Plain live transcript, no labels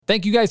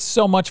Thank you guys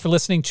so much for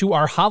listening to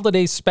our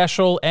holiday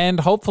special, and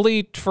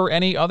hopefully for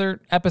any other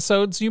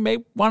episodes you may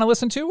want to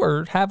listen to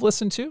or have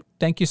listened to.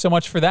 Thank you so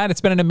much for that.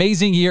 It's been an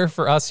amazing year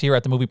for us here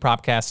at the Movie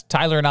Propcast.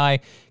 Tyler and I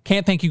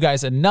can't thank you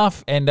guys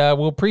enough, and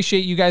we'll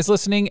appreciate you guys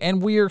listening,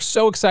 and we are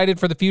so excited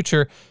for the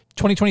future.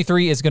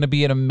 2023 is going to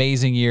be an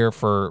amazing year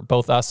for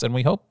both us, and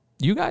we hope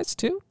you guys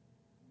too.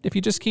 If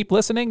you just keep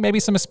listening,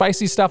 maybe some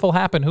spicy stuff will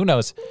happen. Who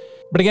knows?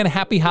 But again,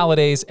 happy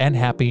holidays and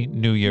happy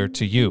new year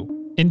to you.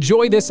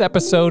 Enjoy this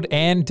episode,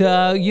 and,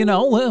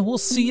 we'll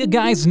see you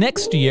guys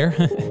next year.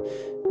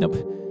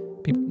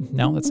 Nope.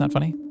 No, that's not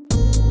funny.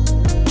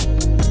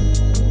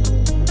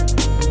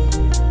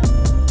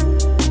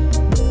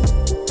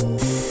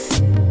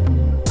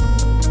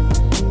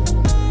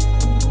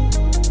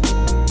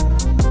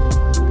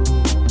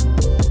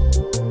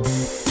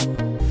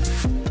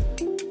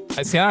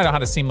 See, I don't know how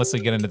to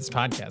seamlessly get into this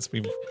podcast.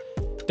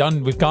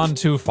 We've gone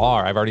too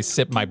far. I've already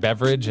sipped my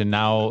beverage, and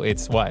now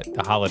it's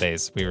the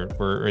holidays.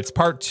 It's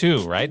part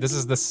 2, right? This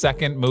is the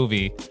second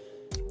movie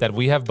that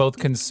we have both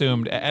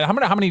consumed. And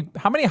how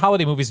many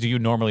holiday movies do you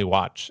normally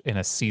watch in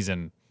a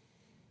season?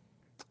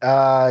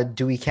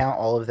 Do we count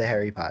all of the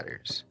Harry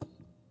Potters?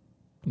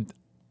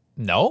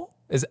 No.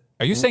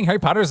 Are you saying Harry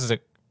Potters is a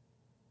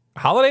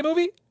holiday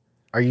movie?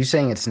 Are you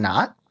saying it's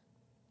not?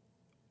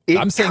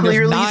 I'm saying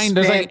there's 9.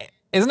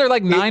 Isn't there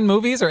 9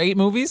 movies or 8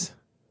 movies?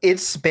 It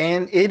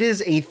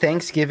is a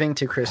Thanksgiving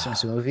to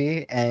Christmas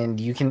movie, and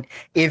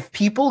if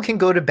people can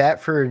go to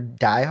bat for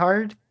Die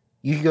Hard,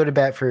 you can go to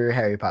bat for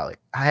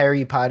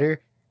Harry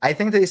Potter. I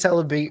think they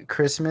celebrate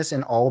Christmas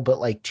in all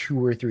but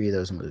 2 or 3 of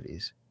those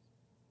movies.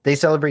 They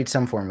celebrate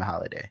some form of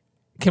holiday.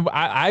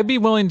 I'd be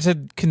willing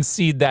to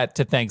concede that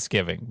to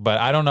Thanksgiving, but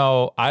I don't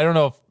know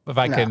if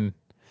I can.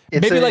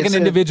 Maybe an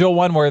individual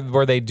one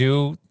where they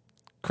do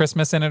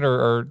Christmas in it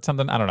or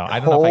something. I don't know. I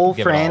don't know if I can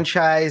get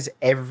franchise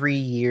every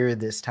year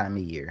this time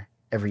of year.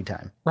 Every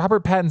time.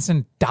 Robert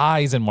Pattinson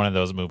dies in one of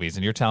those movies,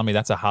 and you're telling me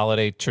that's a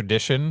holiday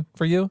tradition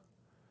for you?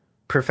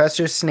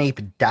 Professor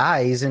Snape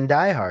dies in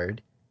Die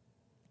Hard.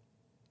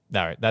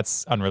 All right,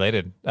 that's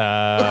unrelated.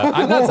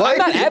 I'm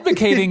not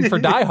advocating for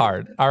Die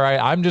Hard. All right,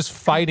 I'm just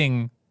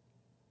fighting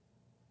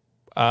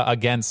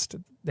against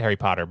Harry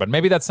Potter, but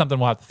maybe that's something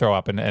we'll have to throw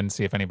up and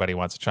see if anybody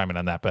wants to chime in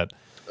on that. But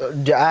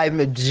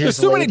I'm just there's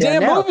so many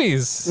damn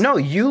movies. No,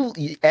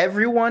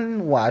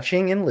 everyone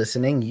watching and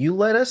listening, you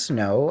let us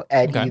know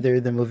at either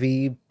the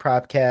Movie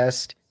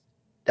Propcast.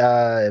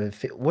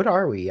 What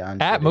are we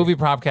on? At Movie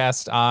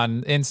Propcast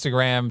on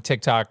Instagram,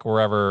 TikTok,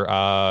 wherever.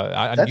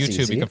 On That's YouTube,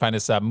 easy. You can find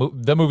us.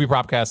 The Movie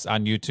Propcast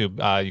on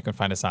YouTube. You can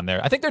find us on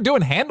there. I think they're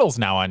doing handles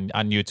now on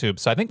YouTube,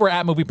 so I think we're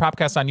at Movie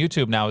Propcast on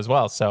YouTube now as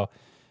well. So.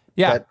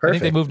 Yeah, I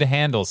think they moved to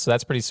handles, so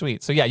that's pretty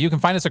sweet. So yeah, you can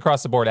find us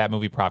across the board at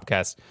Movie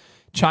Propcast.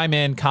 Chime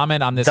in,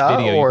 comment on this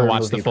video. You can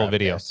watch the full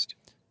video.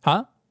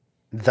 Huh?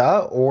 Movie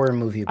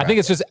Propcast. I think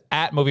it's just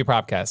at Movie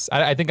Propcast.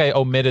 I think I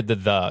omitted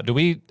the. Do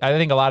we? I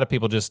think a lot of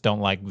people just don't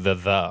like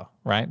the,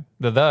 right?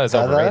 The is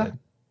overrated.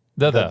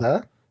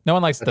 The. No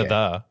one likes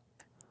the.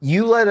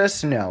 You let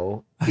us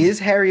know, is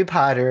Harry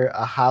Potter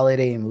a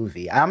holiday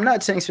movie? I'm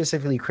not saying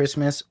specifically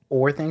Christmas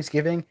or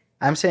Thanksgiving.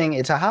 I'm saying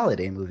it's a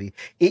holiday movie.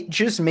 It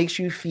just makes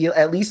you feel,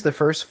 at least the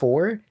first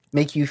 4,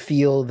 make you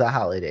feel the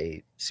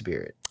holiday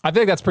spirit. I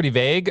think that's pretty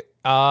vague.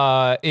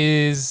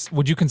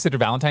 Would you consider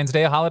Valentine's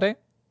Day a holiday?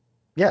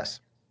 Yes.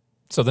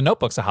 So The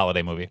Notebook's a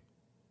holiday movie.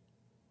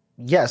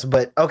 Yes,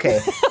 but okay.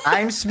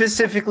 I'm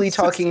specifically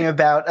talking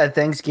about a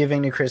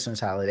Thanksgiving to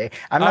Christmas holiday.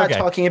 I'm not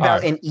talking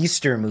about an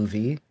Easter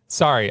movie.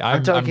 Sorry.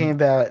 I'm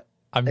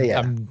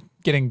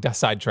getting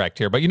sidetracked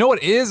here. But you know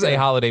what is a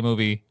holiday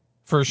movie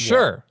for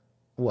sure?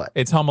 What?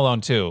 It's Home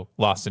Alone 2,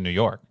 Lost in New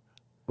York.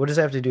 What does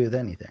that have to do with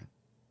anything?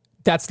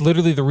 That's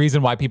literally the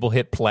reason why people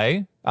hit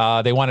play.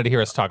 They wanted to hear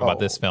us talk about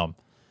this film.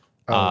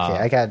 Okay,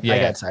 I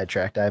got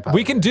sidetracked. I apologize.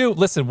 We can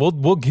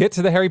we'll get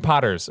to the Harry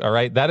Potters, all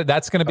right?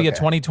 That's going to be a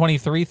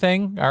 2023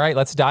 thing, all right?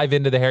 Let's dive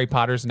into the Harry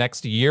Potters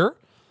next year.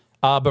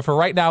 But for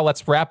right now,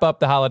 let's wrap up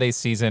the holiday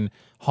season.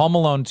 Home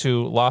Alone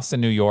 2, Lost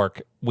in New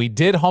York. We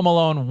did Home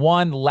Alone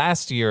 1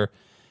 last year.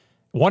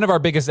 One of our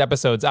biggest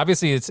episodes.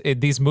 Obviously,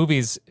 these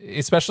movies,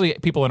 especially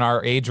people in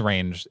our age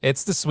range,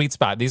 it's the sweet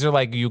spot. These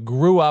are you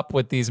grew up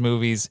with these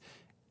movies,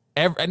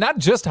 not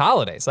just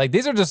holidays.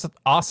 These are just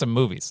awesome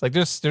movies. They're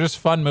just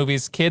fun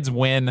movies. Kids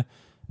win,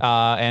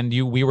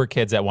 and we were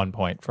kids at one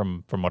point,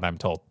 from what I'm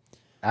told.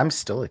 I'm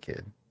still a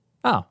kid.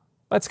 Oh,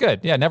 that's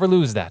good. Yeah, never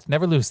lose that.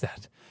 Never lose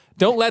that.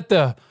 Don't let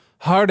the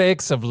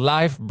heartaches of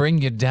life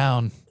bring you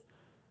down.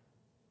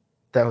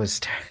 That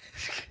was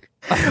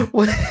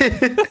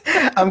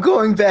I'm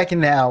going back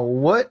now.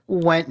 What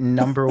went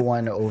number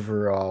 1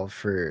 overall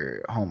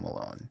for Home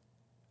Alone?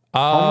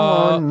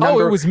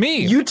 It was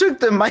me. You took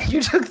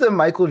the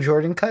Michael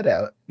Jordan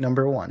cutout,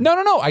 number 1.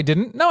 No, I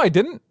didn't.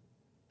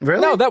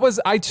 Really? No,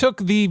 I took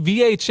the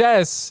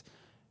VHS.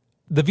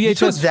 The VHS you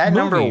took that movie.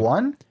 Number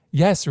 1?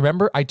 Yes,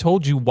 remember? I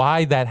told you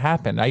why that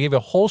happened. I gave a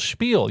whole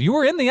spiel. You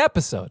were in the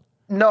episode.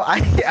 No,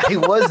 I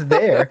was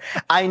there.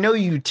 I know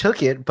you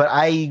took it, but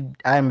I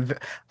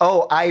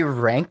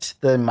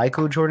ranked the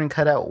Michael Jordan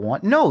cutout one.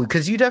 No,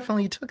 because you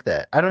definitely took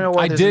that. I don't know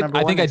why. I did.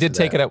 I think I did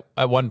take it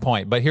at one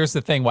point. But here's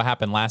the thing: what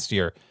happened last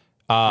year?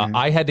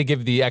 I had to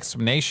give the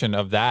explanation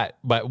of that,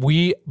 but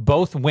we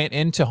both went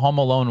into Home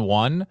Alone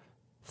 1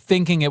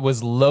 thinking it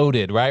was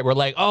loaded, right? We're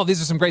like, oh,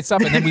 these are some great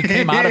stuff. And then we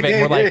came out of it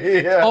and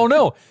we're like, oh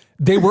no,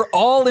 they were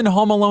all in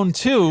Home Alone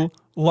 2,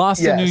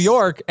 Lost in New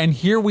York. And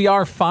here we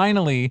are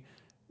finally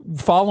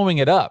following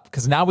it up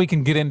because now we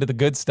can get into the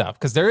good stuff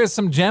because there is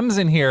some gems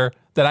in here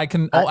that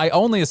I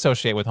only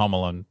associate with Home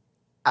Alone.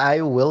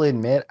 I will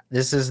admit,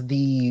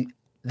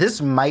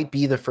 this might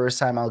be the first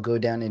time I'll go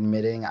down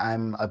admitting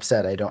I'm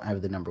upset I don't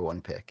have the number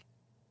one pick.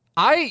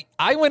 I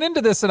went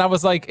into this and I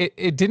was like,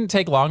 it didn't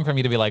take long for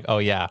me to be like, oh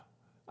yeah,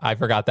 I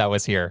forgot that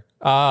was here.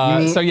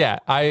 So yeah,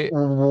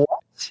 what?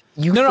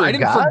 No, I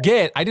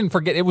didn't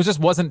forget. It just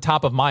wasn't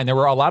top of mind. There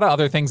were a lot of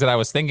other things that I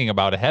was thinking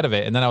about ahead of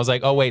it. And then I was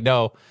like, oh wait,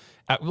 no,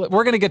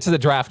 we're going to get to the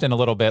draft in a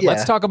little bit. Yeah.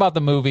 Let's talk about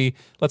the movie.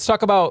 Let's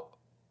talk about,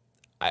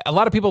 a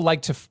lot of people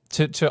like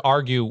to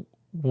argue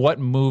what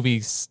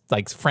movies,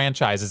 like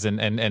franchises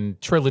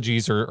and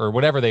trilogies or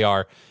whatever they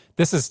are.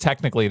 This is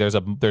technically,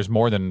 there's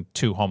more than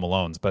 2 Home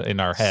Alones, but in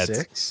our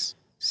heads,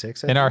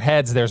 six. In our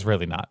heads, there's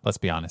really not. Let's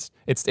be honest.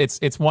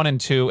 It's 1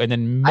 and 2, and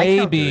then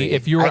maybe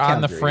if you were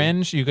on the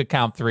fringe, you could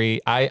count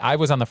 3. I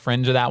was on the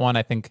fringe of that one.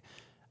 I think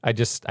I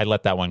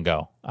let that one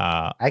go.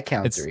 I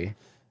count 3.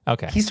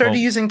 Okay. He started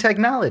using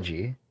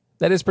technology.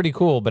 That is pretty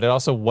cool, but it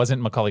also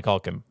wasn't Macaulay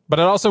Culkin. But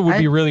it also would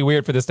be really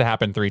weird for this to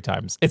happen 3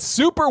 times. It's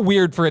super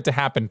weird for it to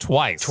happen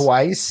twice.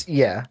 Twice?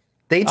 Yeah.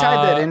 They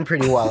tied that in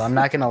pretty well. I'm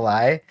not going to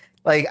lie.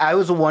 Like, I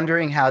was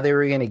wondering how they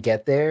were going to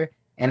get there,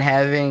 and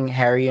having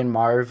Harry and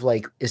Marv,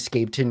 like,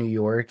 escape to New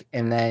York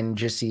and then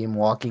just see him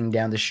walking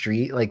down the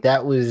street, like,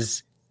 that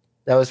was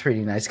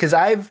pretty nice. Because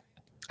I've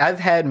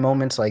had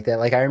moments like that.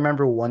 Like, I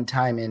remember one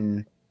time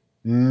in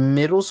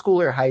middle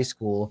school or high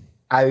school,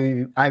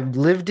 I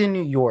lived in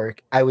New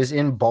York. I was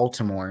in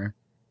Baltimore,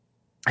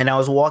 and I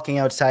was walking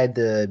outside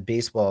the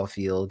baseball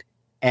field,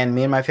 and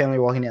me and my family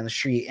were walking down the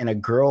street, and a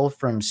girl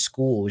from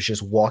school was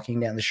just walking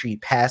down the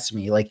street past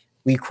me. Like,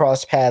 we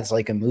crossed paths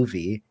like a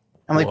movie.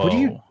 I'm like, what are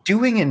you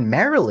doing in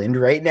Maryland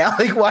right now?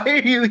 Like, why are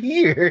you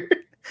here?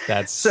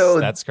 That's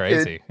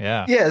crazy.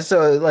 Yeah. Yeah.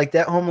 So like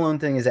that Home Alone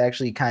thing is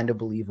actually kind of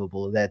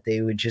believable that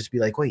they would just be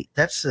like, wait,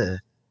 that's that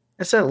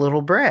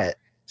little brat.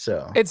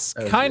 So it's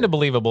kind of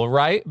believable,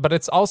 right? But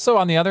it's also,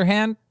 on the other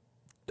hand,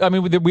 I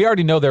mean, we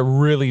already know they're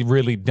really,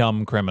 really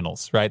dumb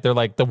criminals, right? They're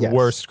like the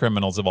worst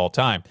criminals of all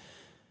time.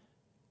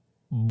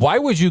 Why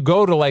would you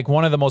go to like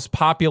one of the most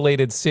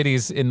populated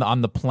cities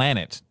on the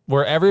planet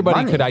where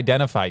everybody could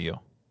identify you?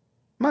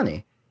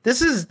 Money.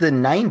 This is the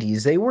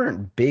 90s. They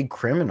weren't big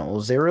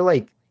criminals. They were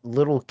like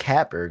little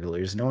cat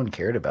burglars. No one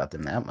cared about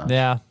them that much.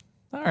 Yeah.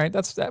 All right.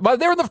 But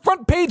they're on the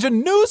front page of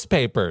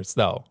newspapers,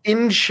 though.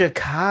 In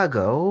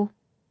Chicago.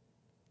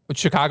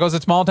 Chicago's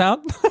a small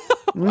town?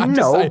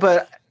 No,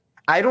 but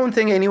I don't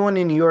think anyone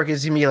in New York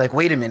is going to be like,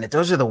 wait a minute,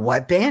 those are the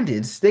Wet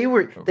Bandits. They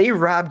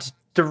robbed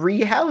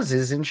 3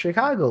 houses in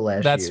Chicago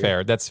last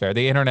year. That's fair.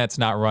 The internet's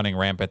not running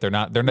rampant.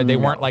 They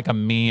weren't like a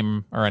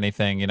meme or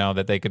anything,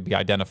 that they could be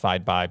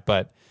identified by.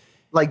 But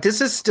like,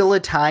 this is still a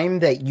time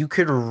that you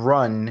could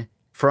run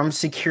from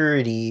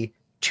security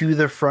to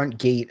the front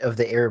gate of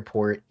the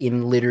airport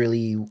in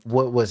literally,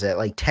 what was it,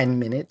 like 10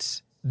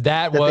 minutes?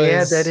 That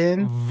was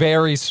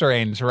very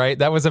strange, right?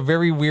 That was a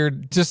very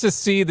weird, just to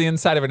see the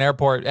inside of an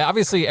airport.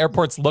 Obviously,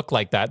 airports look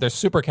like that. They're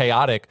super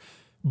chaotic.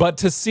 But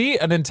to see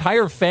an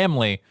entire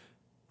family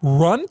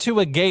run to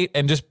a gate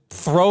and just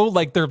throw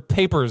like their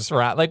papers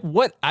around, like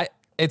what?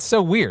 It's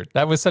so weird.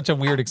 That was such a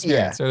weird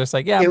experience. They're just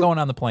like, I'm going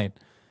on the plane.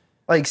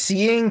 Like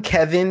seeing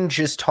Kevin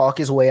just talk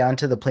his way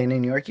onto the plane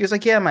in New York. He was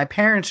like, yeah, my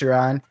parents are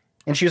on.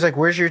 And she was like,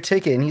 where's your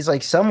ticket? And he's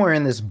like, somewhere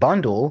in this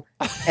bundle.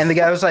 And the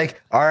guy was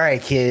like, all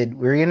right, kid,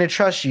 we're going to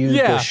trust you.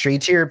 Go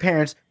straight to your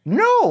parents.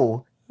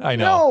 No. I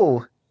know.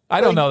 No.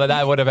 I don't know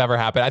that would have ever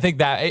happened. I think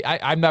that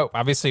I'm not,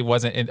 obviously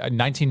wasn't in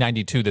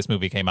 1992, this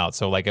movie came out.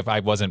 So like if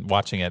I wasn't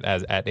watching it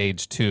at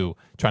age 2,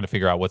 trying to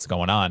figure out what's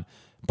going on,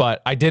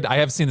 but I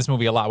have seen this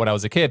movie a lot when I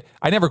was a kid.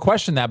 I never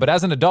questioned that. But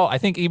as an adult, I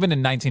think even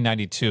in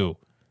 1992,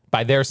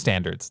 by their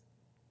standards,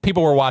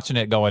 people were watching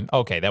it going,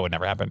 okay, that would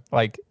never happen.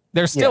 Like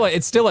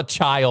it's still a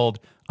child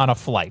on a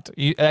flight.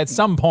 At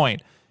some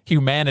point,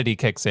 humanity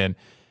kicks in.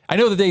 I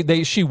know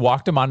that she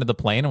walked him onto the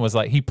plane and was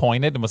like, he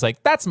pointed and was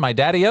like, that's my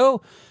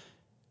daddy-o.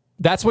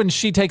 That's when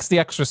she takes the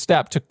extra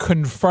step to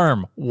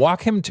confirm,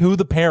 walk him to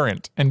the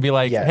parent and be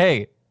like,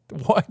 hey,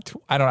 what?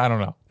 I don't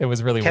know. It was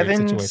a really weird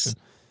situation.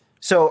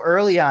 So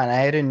early on, I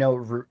had a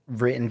note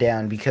written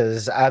down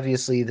because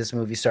obviously this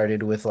movie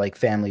started with like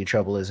family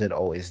trouble, as it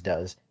always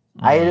does.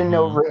 I had a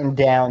note written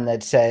down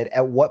that said,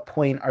 at what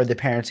point are the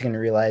parents going to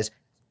realize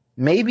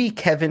maybe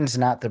Kevin's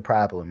not the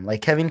problem?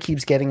 Like, Kevin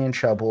keeps getting in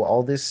trouble,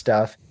 all this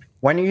stuff.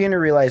 When are you going to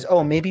realize,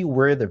 oh, maybe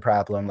we're the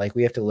problem? Like,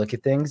 we have to look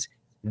at things.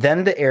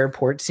 Then the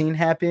airport scene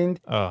happened,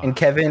 and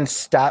Kevin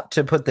stopped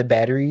to put the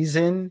batteries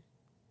in.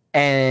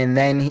 and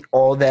then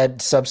all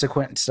that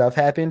subsequent stuff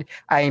happened,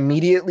 I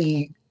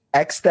immediately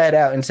X'd that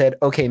out and said,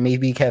 okay,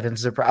 maybe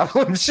Kevin's the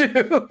problem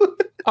too.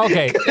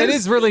 Okay, it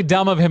is really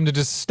dumb of him to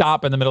just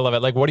stop in the middle of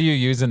it. Like, what are you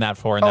using that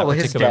for in that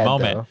his particular dad,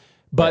 moment? though.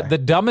 But the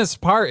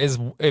dumbest part is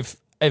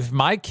if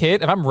my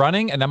kid, if I'm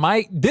running and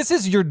this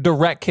is your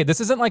direct kid. This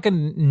isn't like a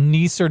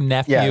niece or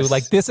nephew. Yes.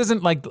 Like, this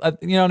isn't like,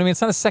 you know what I mean?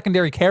 It's not a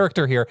secondary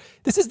character here.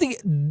 This is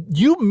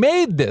you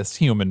made this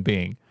human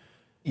being.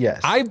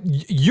 Yes.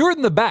 You're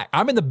in the back.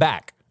 I'm in the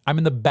back. I'm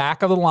in the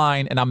back of the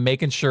line and I'm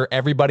making sure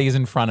everybody is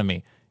in front of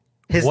me.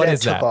 His What dad is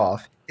took that?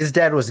 off. His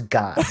dad was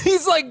gone.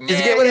 He's like,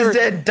 His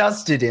dad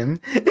dusted him.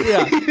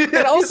 Yeah. And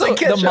also, like,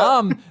 the "Catch up."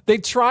 mom, they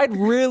tried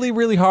really,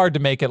 really hard to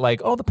make it like,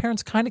 oh, the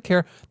parents kind of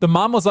care. The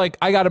mom was like,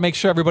 I got to make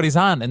sure everybody's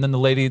on. And then the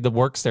lady that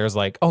works there is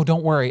like, oh,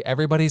 don't worry.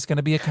 Everybody's going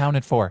to be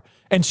accounted for.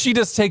 And she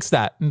just takes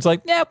that and it's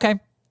like, yeah, okay.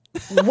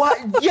 What?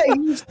 Yeah,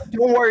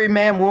 don't worry,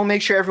 ma'am. We'll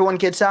make sure everyone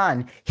gets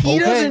on. He Okay.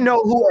 doesn't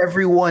know who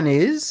everyone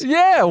is.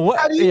 Yeah. What?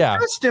 How do you Yeah.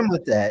 trust him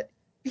with that?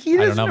 He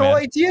don't has know, no man.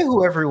 idea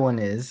who everyone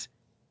is.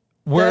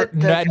 We're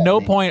That at no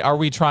got me. point are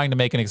we trying to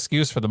make an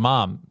excuse for the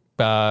mom.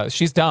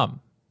 She's dumb.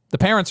 The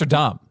parents are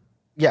dumb.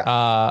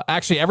 Yeah.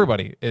 Actually,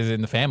 everybody is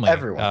in the family.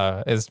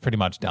 Everyone. Is pretty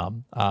much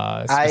dumb.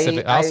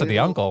 I- Also, the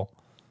uncle.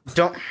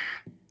 Don't.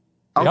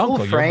 The Uncle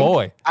uncle, your Frank,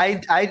 boy.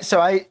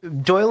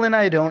 Doyle and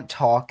I don't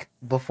talk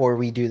before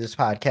we do this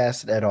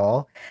podcast at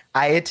all.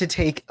 I had to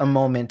take a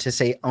moment to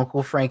say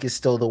Uncle Frank is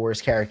still the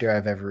worst character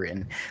I've ever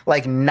written.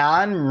 Like,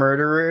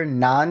 non-murderer,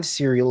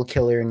 non-serial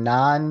killer,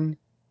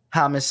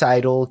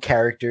 non-homicidal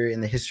character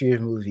in the history of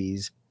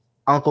movies.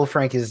 Uncle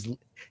Frank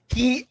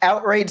he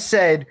outright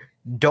said,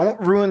 don't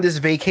ruin this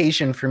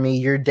vacation for me.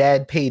 Your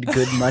dad paid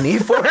good money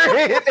for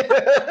it.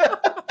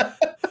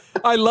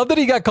 I love that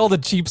he got called a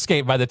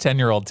cheapskate by the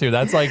 10-year-old too.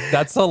 That's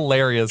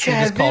hilarious. He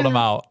just called him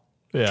out.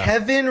 Yeah.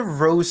 Kevin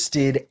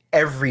roasted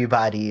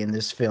everybody in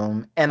this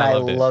film, and I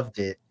loved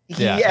it.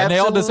 Yeah. And they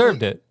all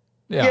deserved it.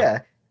 Yeah.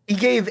 He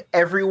gave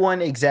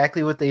everyone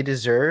exactly what they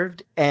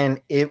deserved,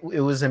 and it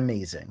was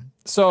amazing.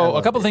 So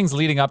a couple things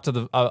leading up to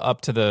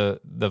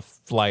the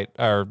flight,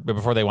 or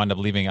before they wind up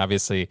leaving.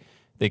 Obviously,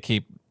 they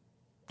keep.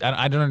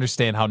 I don't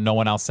understand how no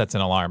one else sets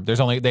an alarm.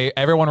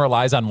 Everyone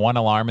relies on one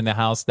alarm in the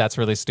house. That's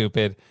really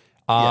stupid.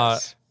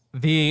 Yes.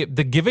 The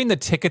giving the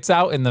tickets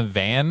out in the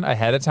van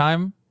ahead of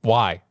time.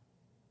 Why?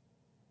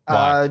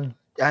 I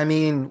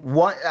mean,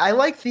 I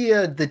like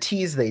the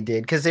tease they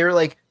did, because they were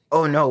like,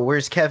 "Oh no,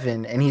 where's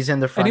Kevin?" And he's in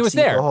the front And he was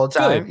seat there the whole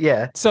time. Good.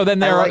 Yeah. So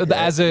then I like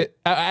that.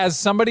 as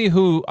somebody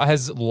who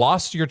has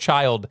lost your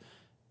child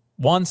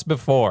once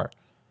before,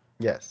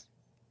 Yes.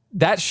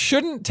 that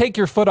shouldn't take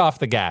your foot off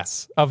the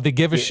gas of the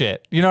give a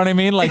shit. You know what I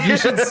mean? Like, you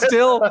should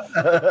still.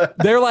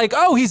 They're like,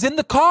 oh, he's in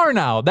the car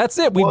now. That's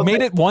it. We've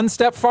made it one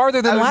step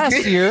farther than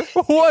last year.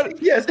 What?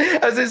 Yes, I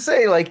was gonna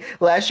say, like,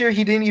 last year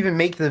he didn't even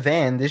make the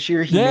van. This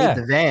year he made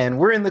the van.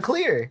 We're in the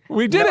clear.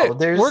 We did it.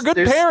 We're good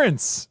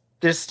parents.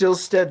 There's still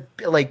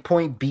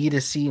point B to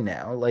C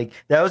now. Like,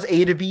 that was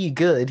A to B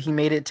good. He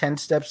made it 10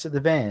 steps to the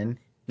van.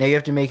 Now you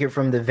have to make it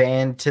from the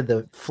van to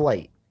the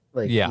flight.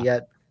 Like, Yeah.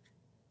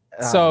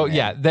 So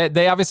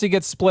they obviously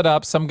get split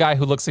up. Some guy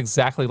who looks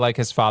exactly like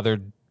his father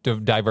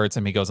diverts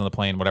him. He goes on the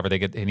plane, whatever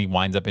and he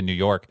winds up in New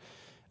York.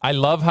 I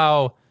love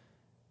how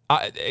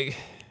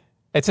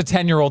it's a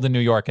 10-year-old in New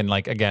York, and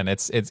like, again,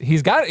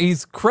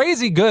 he's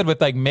crazy good with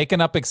like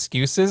making up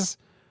excuses.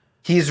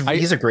 He's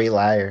a great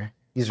liar.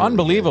 He's really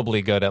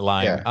unbelievably good at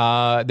lying.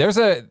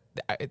 Yeah.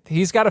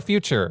 He's got a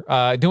future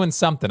doing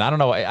something. I don't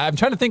know. I'm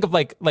trying to think of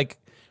like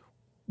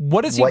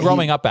what is he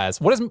growing up as?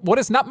 What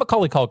is not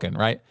Macaulay Culkin,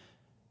 right?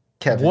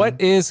 Kevin. What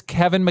is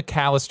Kevin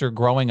McAllister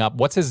growing up?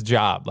 What's his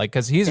job? Like,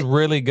 because he's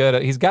really good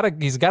at, he's got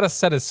a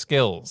set of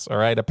skills, all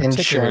right? A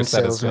particular Insurance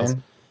set of salesman.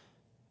 skills.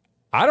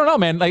 I don't know,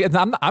 man. Like,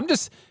 I'm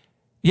just,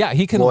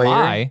 he can Lawyer.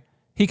 lie.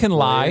 He can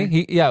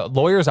lie.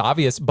 Lawyer's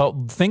obvious, but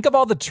think of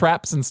all the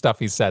traps and stuff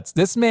he sets.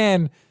 This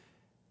man's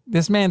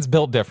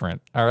built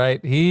different, all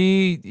right?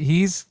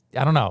 He's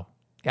I don't know.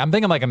 I'm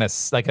thinking like a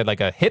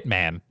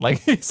hitman. Like,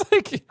 he's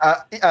like A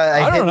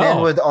don't know.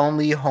 hitman with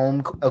only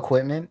home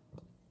equipment.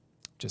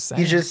 Just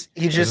saying. He just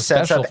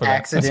sets special up for that.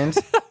 accidents.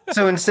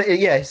 so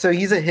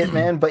he's a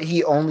hitman, but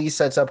he only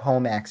sets up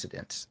home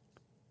accidents.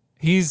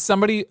 He's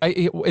somebody.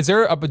 Is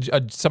there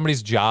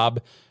somebody's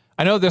job?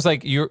 I know there's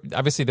like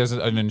obviously there's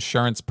an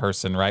insurance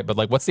person, right? But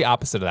like, what's the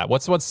opposite of that?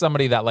 What's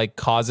somebody that like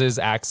causes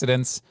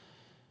accidents,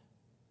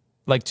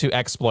 like to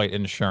exploit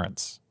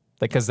insurance?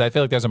 Like, because I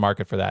feel like there's a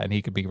market for that, and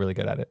he could be really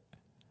good at it.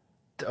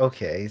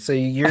 Okay, so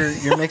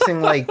you're mixing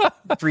like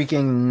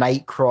freaking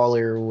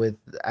Nightcrawler with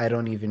I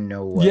don't even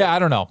know what. Yeah, I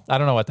don't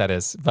know what that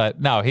is, but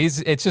no,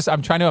 it's just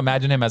I'm trying to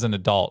imagine him as an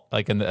adult,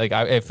 like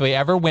if we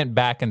ever went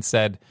back and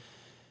said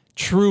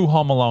true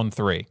Home Alone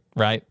 3,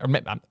 right? Or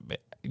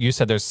you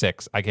said there's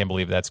 6. I can't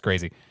believe that's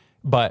crazy,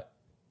 but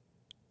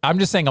I'm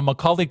just saying a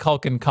Macaulay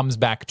Culkin comes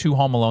back to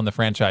Home Alone the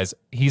franchise.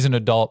 He's an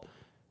adult.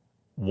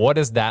 What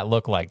does that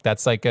look like?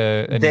 That's like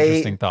an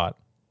interesting thought.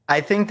 I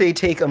think they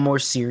take a more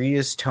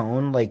serious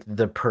tone, like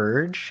The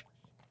Purge,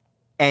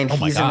 and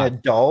he's an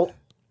adult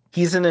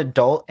He's an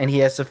adult and he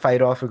has to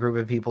fight off a group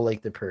of people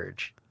like the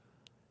Purge.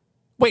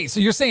 Wait, so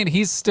you're saying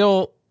he's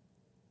still?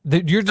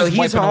 You're just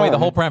he's wiping away the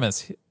home. whole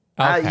premise.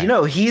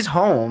 Okay. He's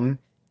home.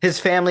 His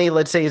family,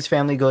 let's say his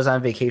family goes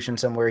on vacation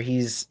somewhere.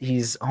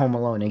 He's home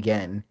alone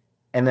again,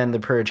 and then the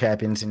Purge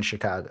happens in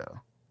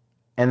Chicago,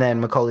 and then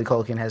Macaulay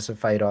Culkin has to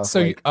fight off.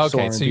 So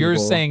so you're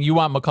people. saying you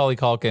want Macaulay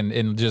Culkin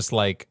in just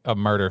like a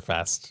murder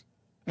fest?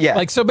 Yeah.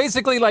 Like, so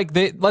basically, like,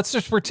 let's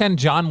just pretend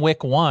John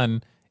Wick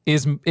 1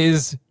 is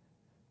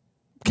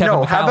Kevin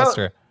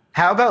McAllister.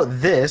 How about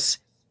this?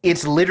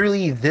 It's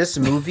literally this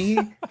movie,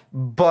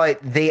 but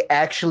they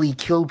actually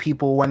kill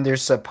people when they're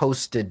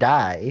supposed to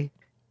die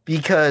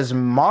because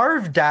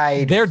Marv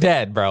died. They're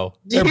dead, bro.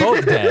 They're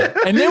both dead.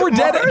 And they were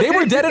dead. They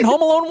were dead in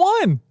Home Alone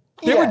 1.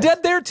 They were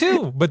dead there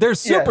too, but they're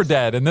super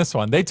dead in this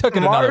one. They took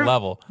it another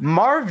level.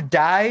 Marv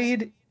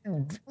died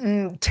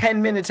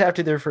 10 minutes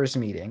after their first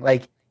meeting.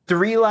 Like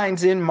 3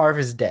 lines in, Marv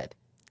is dead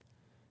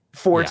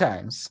 4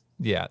 times.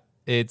 Yeah,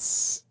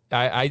 it's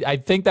I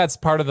think that's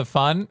part of the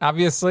fun,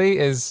 obviously,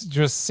 is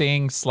just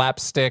seeing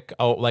slapstick,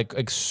 like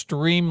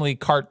extremely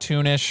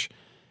cartoonish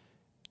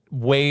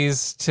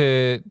ways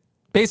to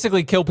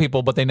basically kill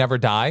people, but they never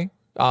die.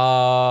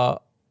 I've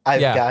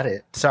got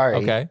it. Sorry.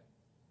 Okay.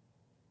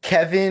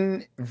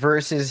 Kevin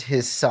versus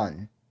his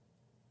son.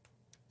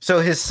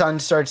 So his son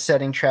starts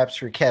setting traps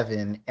for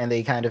Kevin, and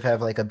they kind of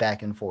have like a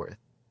back and forth.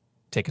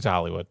 Take it to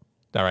Hollywood.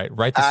 All right,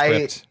 write the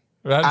script.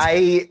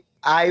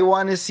 I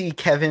want to see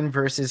Kevin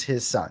versus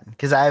his son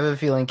because I have a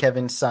feeling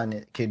Kevin's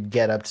son could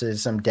get up to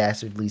some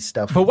dastardly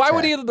stuff. But why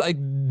would he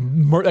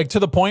like to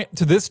the point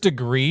to this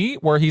degree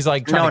where he's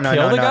like trying to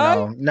kill the guy?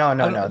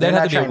 No. They're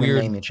not trying to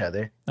name each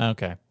other.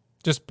 Okay,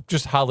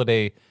 just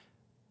holiday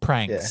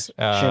pranks,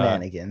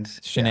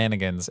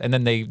 shenanigans, and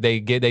then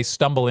they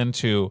stumble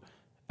into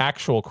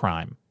actual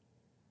crime,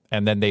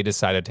 and then they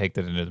decide to take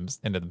that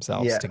into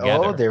themselves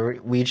together.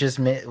 We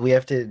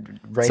have to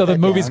write. So the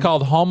movie's down.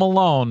 called Home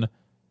Alone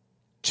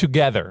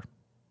Together.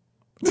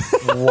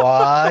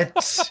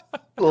 What?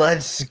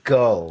 Let's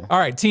go. All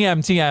right,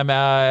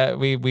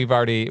 TM. We've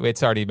already.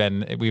 It's already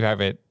been. We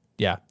have it.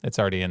 Yeah, it's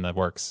already in the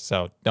works.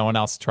 So no one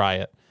else try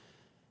it.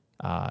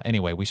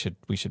 Anyway, we should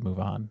move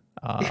on.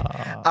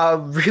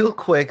 Real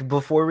quick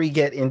before we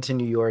get into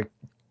New York,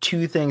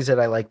 2 things that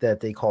I like that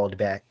they called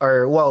back.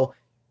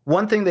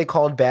 One thing they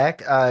called back.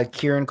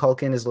 Kieran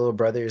Culkin, his little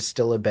brother, is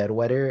still a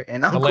bedwetter,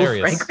 and Uncle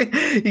Frank,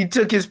 he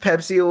took his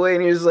Pepsi away,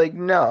 and he was like,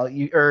 "No,"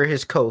 or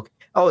his Coke.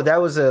 Oh,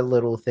 that was a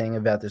little thing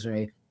about this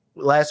movie.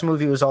 Last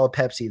movie was all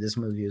Pepsi. This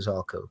movie was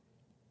all Coke.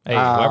 Hey,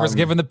 whoever's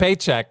giving the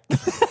paycheck.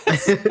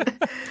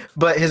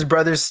 But his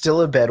brother's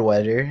still a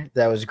bedwetter.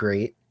 That was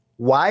great.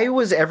 Why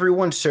was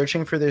everyone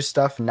searching for their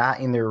stuff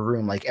not in their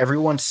room? Like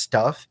everyone's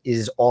stuff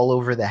is all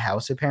over the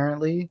house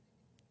apparently.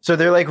 So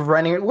they're like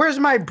running, where's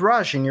my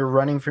brush? And you're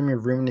running from your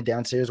room to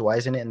downstairs. Why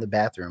isn't it in the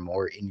bathroom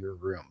or in your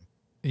room?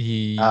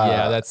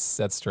 Yeah,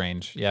 that's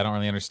strange. Yeah, I don't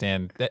really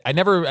understand. I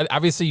never.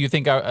 Obviously, you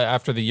think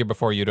after the year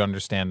before you'd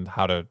understand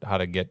how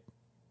to get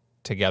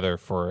together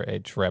for a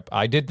trip.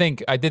 I did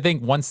think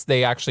once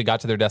they actually got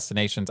to their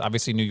destinations.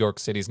 Obviously, New York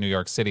City's New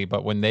York City,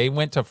 but when they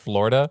went to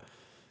Florida,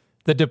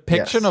 the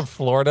depiction of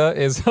Florida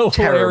is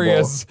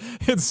hilarious.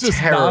 Terrible. It's just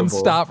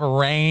nonstop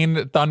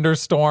rain,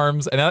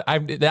 thunderstorms,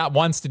 and not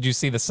once did you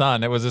see the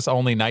sun. It was just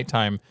only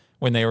nighttime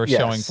when they were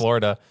showing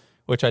Florida,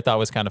 which I thought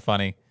was kind of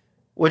funny.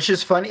 Which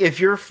is funny.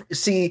 If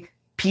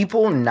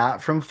people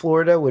not from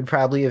Florida would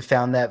probably have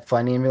found that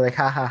funny and be like,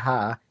 ha ha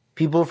ha.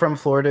 People from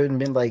Florida would have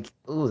been like,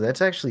 ooh,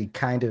 that's actually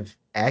kind of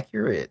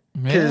accurate.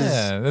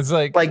 Yeah, it's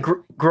like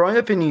growing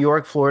up in New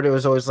York, Florida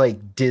was always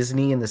like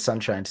Disney and the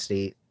Sunshine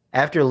State.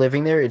 After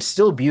living there, it's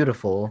still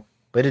beautiful,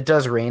 but it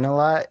does rain a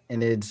lot,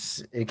 and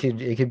it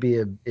could be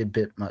a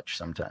bit much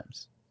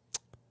sometimes.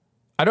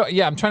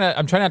 I'm trying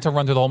not to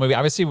run through the whole movie.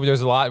 Obviously,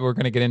 there's a lot we're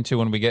going to get into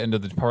when we get into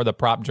the part of the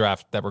prop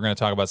draft that we're going to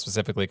talk about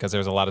specifically because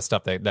there's a lot of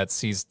stuff that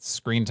sees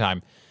screen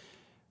time.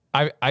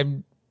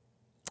 I'm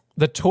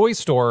the toy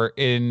store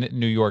in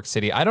New York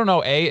City. I don't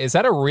know. Is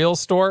that a real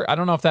store? I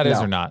don't know if that is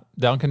or not.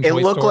 Duncan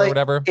Toy Store or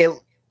whatever. It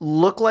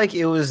looked like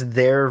it was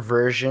their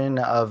version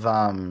of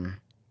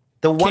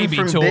the one KB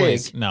from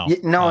Toys.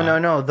 Big.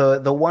 No.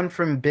 The one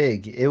from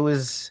Big. It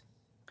was.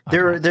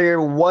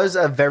 There was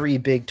a very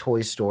big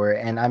toy store,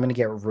 and I'm gonna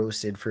get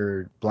roasted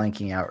for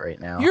blanking out right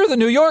now. You're the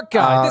New York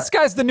guy. This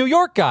guy's the New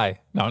York guy.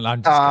 No,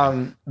 I'm just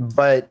kidding.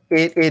 But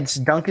it's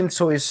Duncan's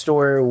Toy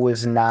Store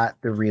was not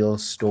the real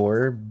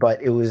store,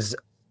 but it was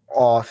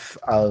off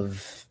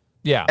of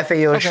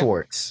FAO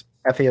Schwartz.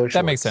 FAO Schwartz.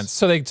 That makes sense.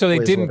 So they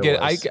didn't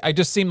get. I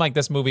just seemed like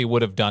this movie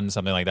would have done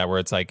something like that, where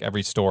it's like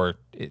every store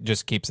it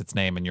just keeps its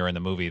name and you're in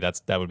the movie.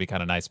 That would be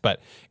kind of nice. But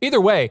either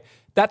way,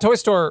 that toy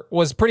store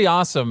was pretty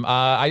awesome.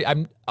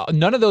 I'm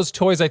none of those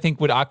toys I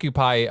think would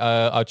occupy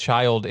a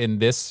child in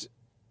this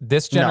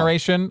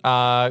generation.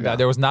 No.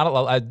 There was not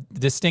a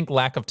distinct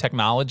lack of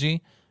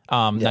technology.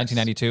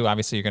 1992,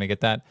 obviously you're going to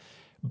get that,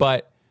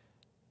 but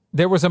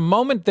there was a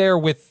moment there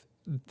with.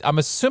 I'm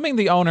assuming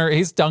the owner,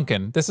 he's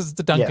Duncan. This is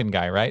the Duncan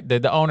guy, right?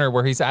 The owner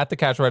where he's at the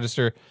cash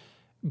register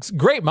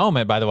Great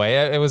moment, by the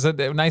way. It was a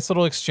nice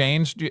little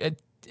exchange.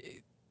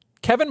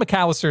 Kevin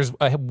McAllister's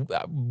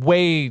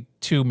way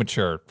too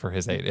mature for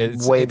his age.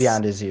 It's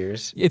beyond his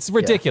years. It's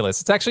ridiculous.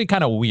 Yeah. It's actually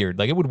kind of weird.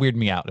 Like, it would weird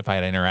me out if I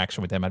had an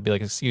interaction with him. I'd be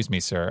like, "Excuse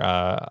me, sir.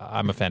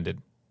 I'm offended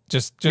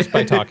just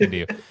by talking to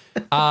you."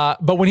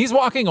 But when he's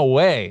walking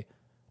away,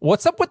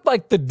 what's up with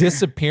like the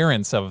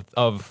disappearance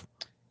of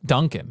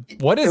Duncan?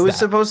 What is that? It was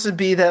supposed to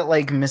be that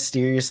like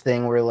mysterious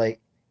thing where like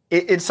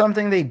it's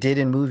something they did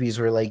in movies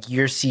where like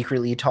you're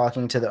secretly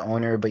talking to the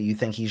owner, but you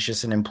think he's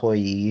just an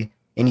employee.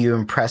 And you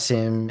impress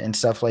him and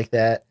stuff like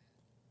that.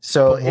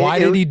 So why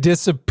did he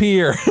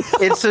disappear?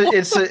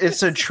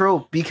 it's a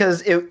trope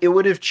because it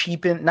would have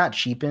not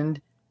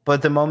cheapened,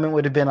 but the moment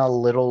would have been a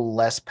little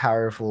less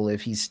powerful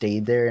if he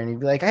stayed there and he'd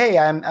be like, "Hey,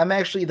 I'm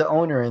actually the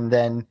owner," and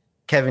then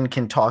Kevin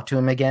can talk to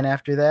him again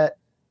after that.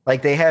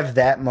 Like they have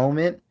that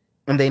moment,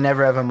 and they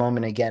never have a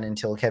moment again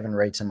until Kevin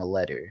writes him a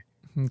letter.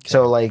 Okay.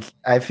 So like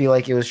I feel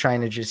like it was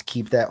trying to just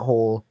keep that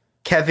whole.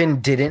 Kevin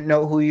didn't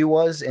know who he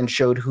was and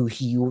showed who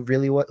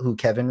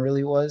Kevin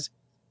really was.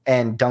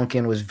 And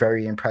Duncan was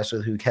very impressed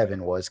with who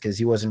Kevin was because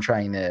he wasn't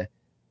trying to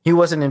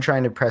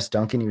press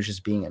Duncan. He was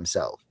just being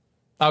himself.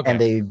 Okay.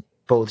 And they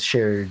both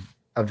shared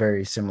a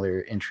very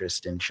similar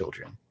interest in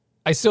children.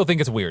 I still think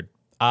it's weird.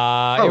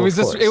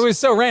 It was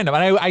so random.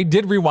 And I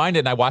did rewind it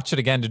and I watched it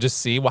again to just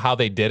see how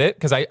they did it.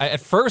 Cause I at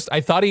first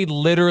I thought he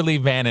literally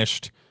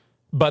vanished,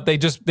 but they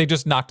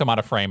just knocked him out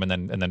of frame and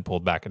then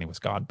pulled back and he was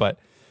gone. But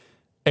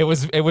it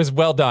was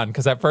well done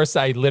because at first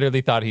I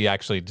literally thought he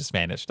actually just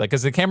vanished, like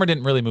because the camera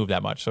didn't really move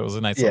that much, so it was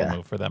a nice little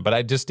move for them. But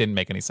it just didn't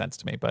make any sense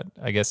to me. But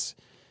I guess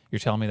you're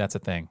telling me that's a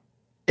thing.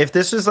 If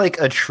this was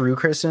like a true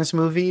Christmas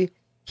movie,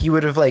 he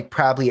would have like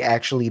probably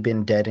actually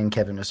been dead, and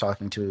Kevin was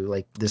talking to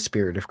like the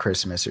spirit of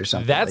Christmas or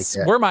something. That's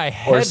like that. Where my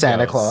head or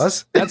Santa goes.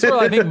 Claus. That's where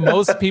I think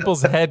most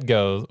people's head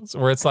goes,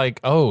 where it's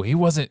like, oh, he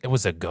wasn't. It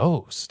was a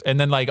ghost,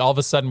 and then like all of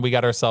a sudden we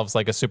got ourselves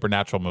like a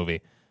supernatural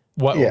movie.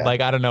 Like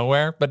out of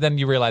nowhere? But then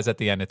you realize at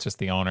the end it's just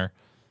the owner.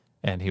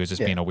 And he was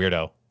just being a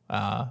weirdo.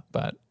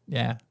 But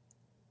yeah,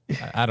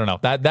 I don't know.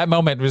 That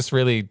moment just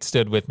really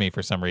stood with me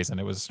for some reason.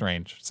 It was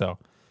strange. So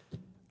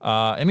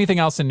anything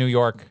else in New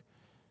York?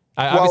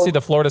 Obviously, the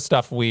Florida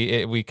stuff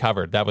we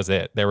covered. That was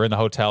it. They were in the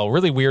hotel,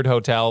 really weird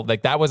hotel.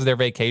 Like that was their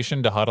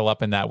vacation to huddle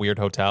up in that weird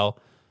hotel.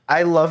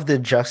 I love the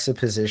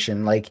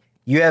juxtaposition. Like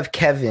you have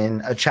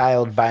Kevin, a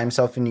child by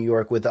himself in New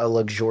York with a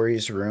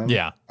luxurious room.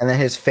 Yeah. And then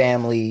his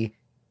family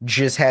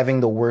just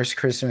having the worst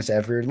Christmas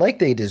ever, like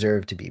they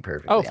deserve to be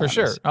perfectly honest. For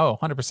sure. Oh,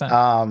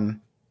 100%.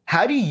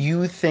 How do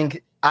you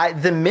think,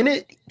 the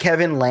minute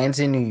Kevin lands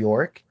in New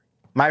York,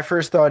 my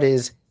first thought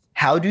is,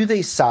 how do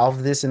they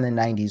solve this in the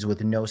 90s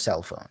with no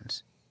cell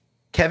phones?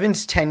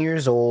 Kevin's 10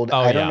 years old.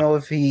 I don't know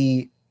if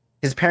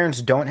his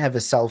parents don't have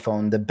a cell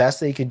phone. The best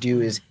they could do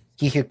is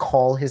he could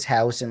call his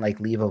house and like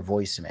leave a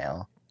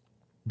voicemail,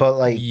 but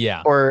like,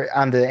 or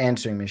on the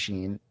answering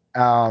machine.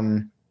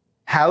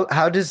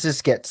 How does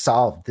this get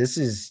solved? This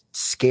is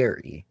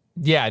scary.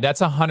 Yeah,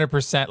 that's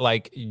 100%.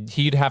 Like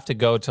he'd have to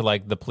go to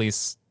like the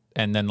police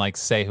and then like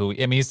say who.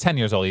 I mean, he's 10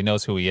 years old. He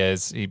knows who he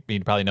is. He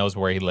probably knows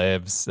where he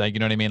lives. Like, you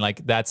know what I mean?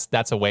 Like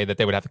that's a way that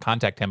they would have to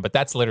contact him. But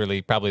that's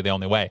literally probably the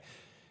only way.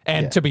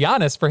 And to be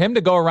honest, for him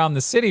to go around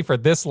the city for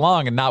this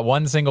long and not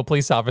one single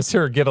police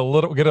officer get a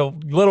little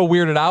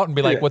weirded out and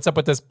be like, "What's up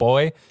with this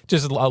boy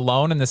just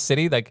alone in the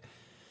city?" Like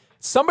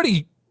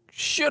somebody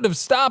should have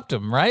stopped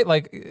him, right?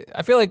 Like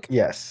I feel like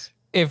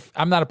if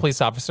I'm not a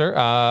police officer,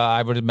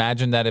 I would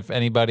imagine that if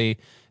anybody,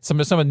 some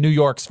of New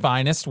York's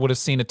finest would have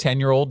seen a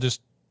 10-year-old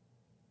just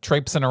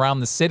traipsing around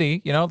the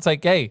city, you know, it's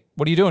like, "Hey,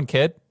 what are you doing,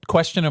 kid?"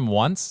 Question him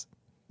once.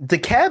 The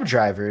cab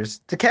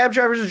drivers are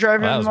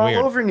driving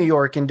all over New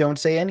York and don't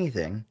say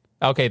anything.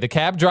 Okay, the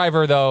cab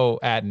driver though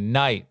at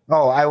night.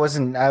 Oh,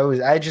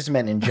 I just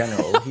meant in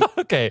general.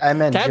 Okay, I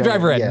meant cab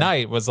driver at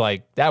night was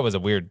like that was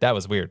weird. That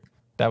was weird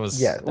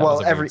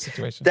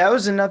situation. That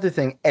was another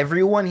thing.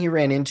 Everyone he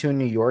ran into in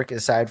New York,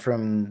 aside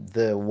from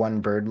the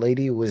one bird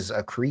lady, was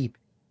a creep.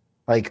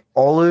 Like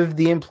all of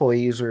the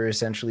employees were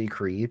essentially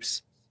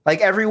creeps.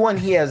 Like everyone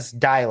he has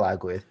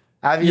dialogue with.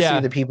 Obviously,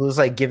 the people who's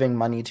like giving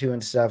money to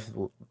and stuff,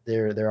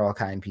 they're all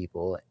kind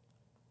people.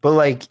 But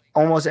like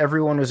almost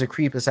everyone was a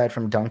creep aside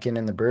from Duncan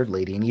and the bird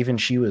lady, and even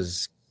she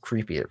was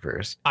creepy at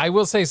first. I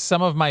will say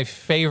some of my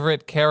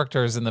favorite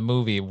characters in the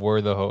movie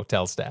were the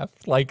hotel staff.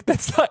 Like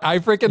I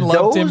freaking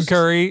love Tim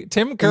Curry.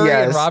 Tim Curry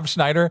and Rob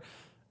Schneider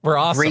were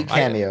awesome. Great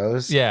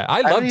cameos. I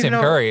love Tim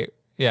Curry.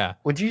 Yeah.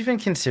 Would you even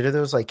consider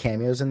those like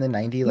cameos in the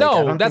 90s? Like, no,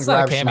 I don't that's think not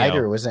Rob a cameo.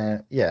 Schneider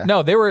wasn't. Yeah.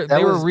 No, they were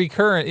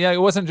recurrent. Yeah,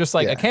 it wasn't just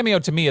like a cameo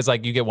to me is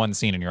like you get one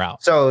scene and you're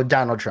out. So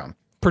Donald Trump.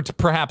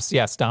 Perhaps,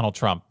 yes, Donald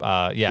Trump.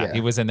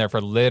 He was in there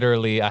for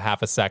literally a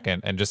half a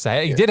second and just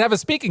he did have a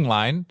speaking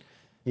line.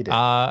 He did.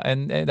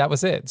 And that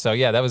was it. So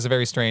yeah, that was a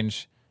very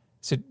strange.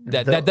 So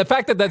the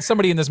fact that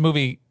somebody in this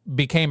movie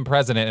became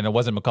president and it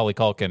wasn't Macaulay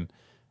Culkin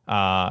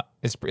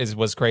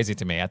was crazy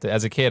to me.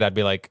 As a kid, I'd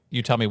be like,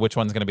 you tell me which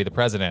one's going to be the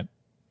president.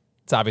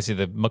 It's obviously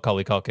the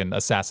Macaulay Culkin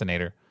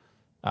assassinator.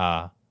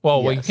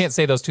 Well, you can't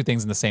say those two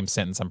things in the same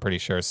sentence, I'm pretty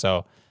sure.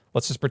 So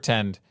let's just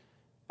pretend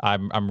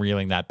I'm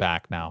reeling that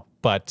back now.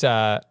 But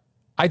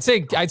I'd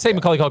say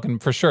Macaulay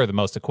Culkin for sure the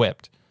most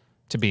equipped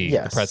to be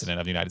the president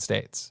of the United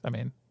States. I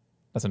mean,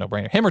 that's a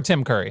no-brainer. Him or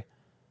Tim Curry?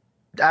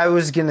 I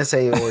was gonna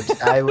say,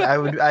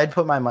 I'd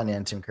put my money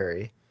on Tim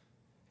Curry.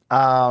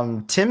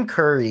 Tim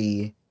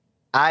Curry,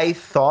 I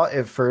thought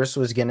at first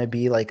was gonna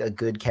be like a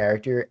good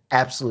character,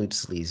 absolute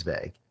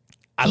sleazebag.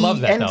 I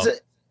love that though.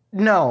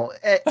 No,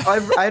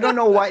 I don't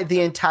know why the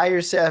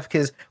entire staff,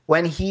 because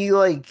when he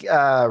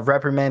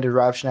reprimanded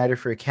Rob Schneider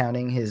for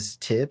counting his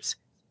tips,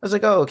 I was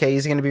like, oh, okay,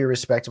 he's gonna be a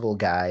respectable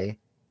guy,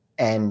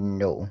 and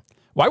no.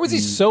 Why was he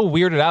so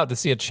weirded out to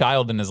see a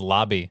child in his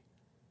lobby?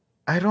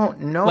 I don't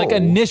know. Like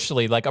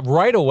initially, like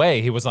right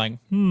away, he was like,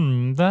 he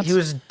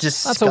was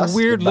disgusted. That's a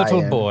weird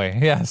little boy.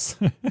 Yes.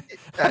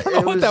 I don't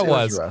know what that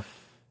was. I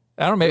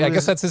don't know. Maybe I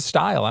guess that's his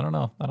style. I don't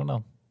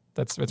know.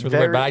 It's really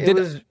weird.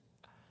 But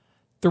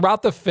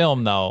throughout the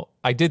film, though,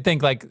 I did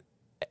think like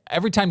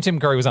every time Tim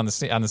Curry was on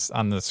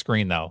the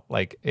screen, though,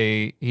 like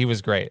he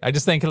was great. I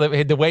just think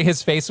the way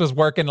his face was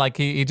working, like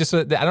he just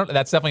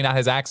that's definitely not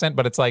his accent,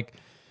 but it's like,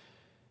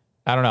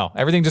 I don't know.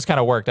 Everything just kind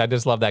of worked. I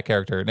just love that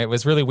character. And it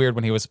was really weird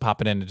when he was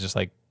popping in to just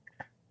like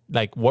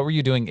what were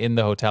you doing in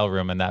the hotel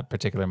room in that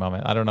particular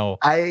moment? I don't know.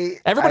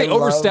 Everybody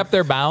overstepped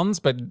their bounds,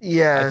 but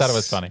I thought it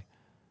was funny.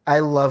 I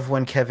love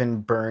when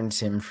Kevin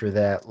burns him for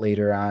that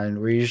later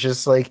on, where he's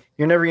just like,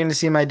 you're never going to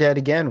see my dad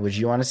again. Would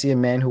you want to see a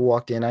man who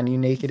walked in on you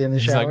naked in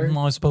the shower? Like,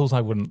 no, I suppose I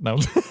wouldn't. No.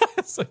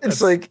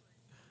 It's like,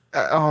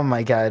 oh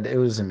my God, it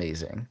was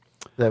amazing.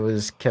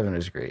 Kevin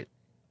was great.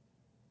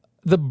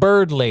 The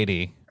Bird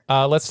Lady.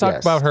 Let's talk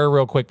about her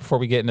real quick before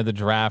we get into the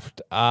draft.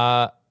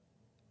 At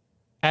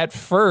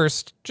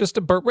first, just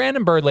a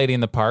random bird lady in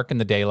the park in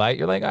the daylight.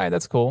 You're like, all right,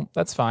 that's cool.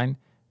 That's fine.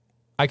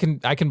 I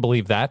can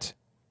believe that.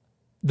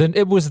 Then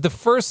it was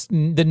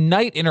the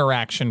night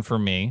interaction for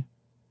me.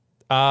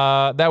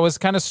 That was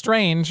kind of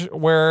strange.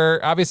 Where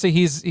obviously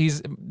this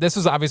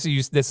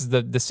is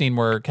the scene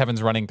where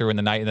Kevin's running through in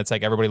the night, and it's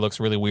like everybody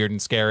looks really weird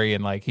and scary,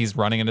 and like he's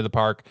running into the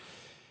park,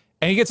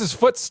 and he gets his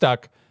foot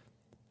stuck.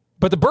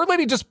 But the bird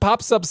lady just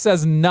pops up,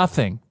 says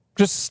nothing,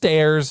 just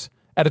stares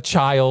at a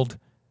child,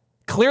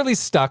 clearly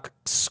stuck,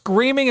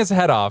 screaming his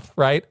head off,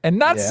 right? And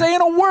not saying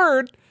a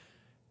word.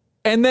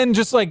 And then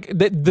just like,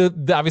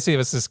 obviously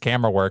this is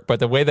camera work, but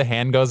the way the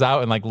hand goes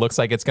out and like looks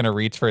like it's going to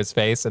reach for his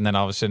face, and then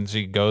all of a sudden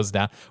she goes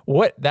down.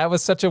 Why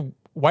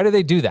did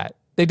they do that?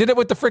 They did it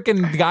with the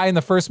freaking guy in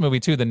the first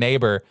movie too, the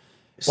neighbor.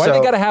 Why do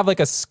they got to have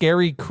like a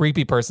scary,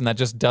 creepy person that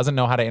just doesn't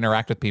know how to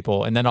interact with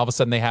people, and then all of a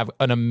sudden they have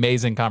an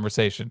amazing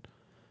conversation?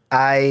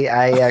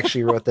 I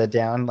actually wrote that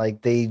down.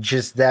 Like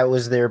that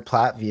was their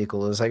plot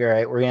vehicle. It was like, all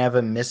right, we're gonna have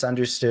a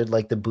misunderstood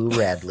like the Boo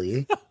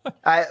Radley.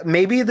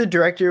 Maybe the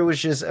director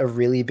was just a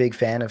really big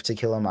fan of To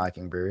Kill a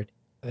Mockingbird.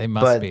 They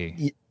must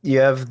be. You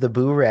have the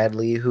Boo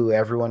Radley who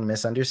everyone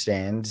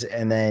misunderstands,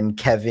 and then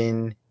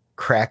Kevin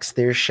cracks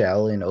their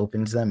shell and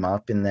opens them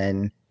up, and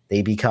then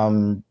they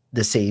become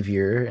the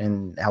savior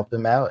and help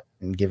him out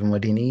and give him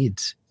what he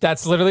needs.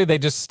 That's literally, they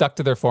just stuck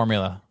to their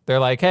formula. They're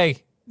like,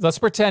 hey, let's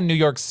pretend New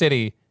York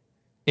City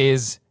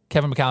is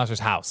Kevin McAllister's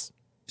house.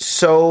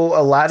 So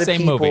a lot of Same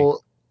people,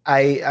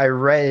 movie. I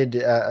read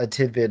a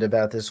tidbit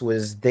about this,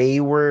 was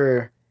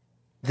the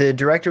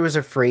director was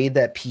afraid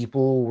that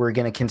people were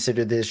going to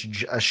consider this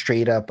a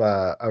straight up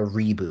a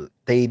reboot.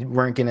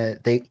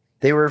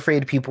 They were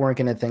afraid people weren't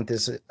going to think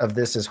of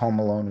this as Home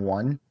Alone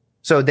 1.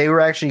 So they were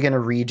actually going to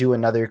redo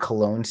another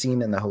cologne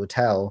scene in the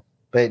hotel,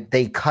 but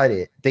they cut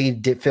it. They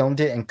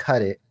filmed it and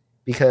cut it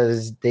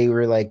because they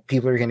were like,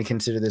 people are going to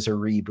consider this a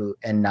reboot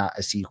and not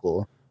a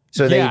sequel.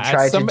 So they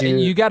tried to do.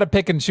 You got to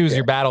pick and choose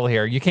your battle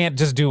here. You can't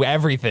just do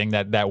everything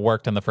that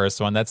worked in the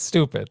first one. That's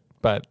stupid.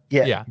 But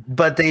yeah.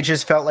 But they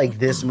just felt like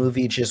this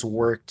movie just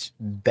worked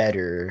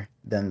better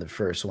than the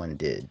first one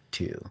did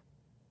too.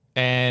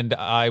 And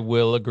I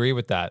will agree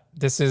with that.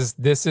 This is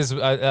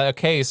a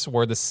case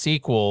where the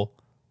sequel,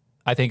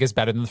 I think, is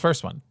better than the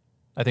first one.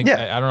 I think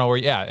I don't know where.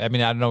 Yeah, I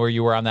mean, I don't know where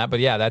you were on that, but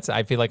yeah,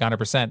 I feel like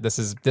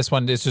 100%. This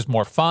one is just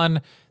more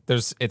fun.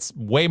 It's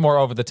way more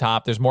over the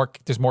top. There's more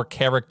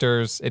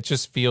characters. It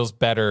just feels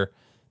better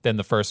than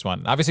the first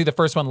one. Obviously, the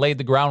first one laid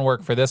the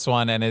groundwork for this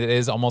one, and it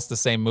is almost the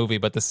same movie,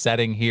 but the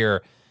setting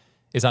here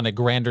is on a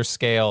grander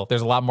scale.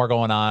 There's a lot more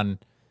going on.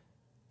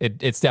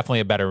 It's definitely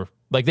a better.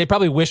 Like, they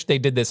probably wish they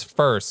did this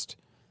first.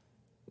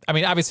 I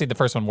mean, obviously the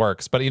first one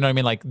works, but you know what I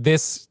mean? Like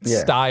this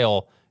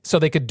style, so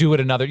they could do it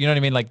another, you know what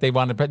I mean? Like they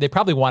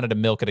probably wanted to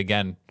milk it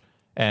again.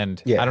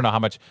 And I don't know how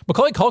much.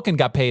 Macaulay Culkin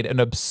got paid an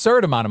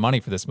absurd amount of money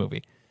for this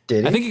movie.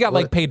 Did he? I think he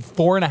got paid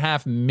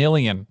 $4.5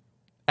 million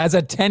as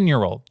a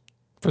 10-year-old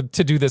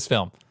to do this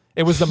film.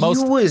 It was the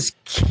most. He was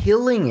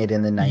killing it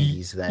in the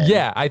 90s then.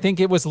 Yeah, I think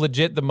it was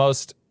legit the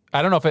most.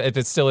 I don't know if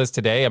it still is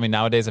today. I mean,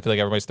 nowadays I feel like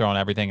everybody's throwing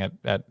everything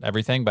at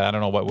everything, but I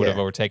don't know what would have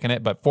overtaken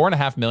it. But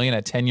 $4.5 million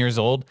at 10 years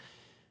old.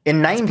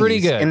 In 90s, pretty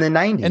good. In the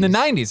 90s. In the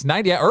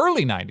 90s,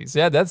 early 90s.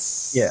 Yeah,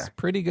 that's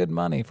pretty good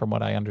money from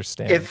what I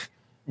understand. If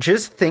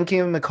just thinking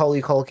of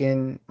Macaulay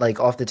Culkin,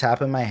 like off the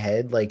top of my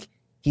head, like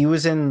he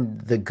was in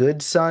The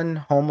Good Son,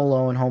 Home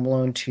Alone, Home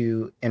Alone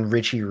 2, and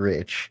Richie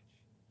Rich.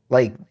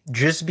 Like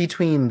just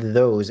between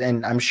those,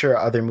 and I'm sure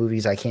other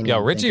movies I can't. Yo,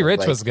 even Richie think of, Rich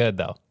like, was good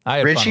though. I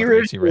had Richie fun with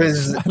Rich Richie Rich.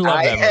 was. I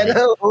love that had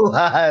movie. a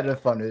lot of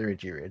fun with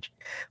Richie Rich.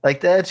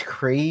 Like that's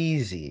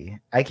crazy.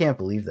 I can't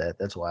believe that.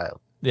 That's wild.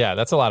 Yeah,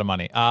 that's a lot of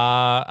money.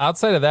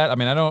 Outside of that, I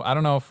mean, I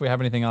don't know if we have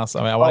anything else.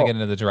 I mean, I want to get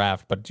into the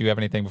draft, but do you have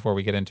anything before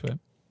we get into it?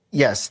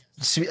 Yes.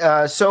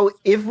 So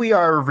if we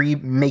are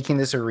making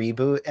this a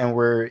reboot and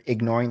we're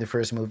ignoring the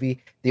first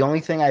movie, the only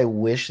thing I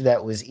wish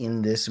that was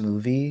in this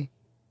movie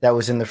that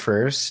was in the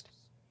first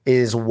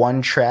is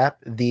One Trap,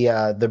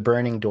 the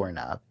burning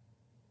doorknob.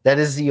 That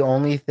is the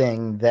only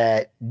thing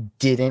that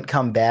didn't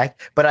come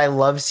back. But I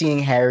love seeing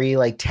Harry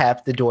like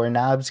tap the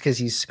doorknobs because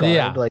he's scarred.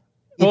 Yeah. Like,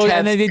 well,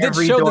 and they did show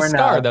the scar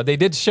doorknob. though. They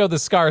did show the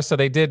scar, so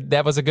they did.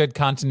 That was a good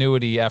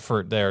continuity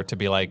effort there to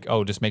be like,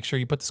 oh, just make sure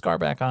you put the scar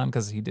back on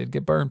because he did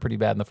get burned pretty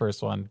bad in the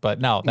first one. But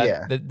no,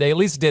 they at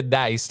least did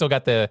that. He still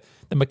got the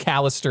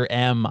McAllister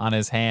M on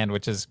his hand,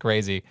 which is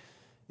crazy.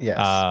 Yes.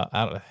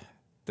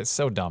 That's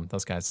so dumb.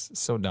 Those guys,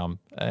 so dumb.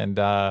 And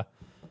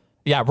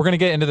yeah, we're gonna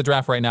get into the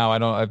draft right now.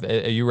 Are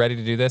you ready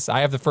to do this? I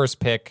have the first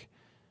pick.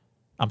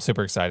 I'm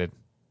super excited.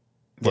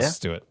 Let's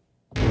do it.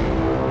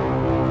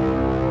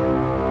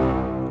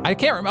 I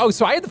can't remember. Oh,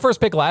 so I had the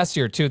first pick last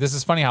year too. This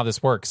is funny how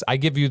this works. I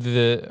give you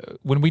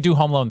when we do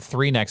Home Alone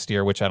 3 next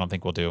year, which I don't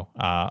think we'll do.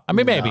 I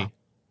mean,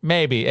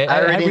 maybe.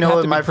 I already know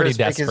what my first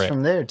pick is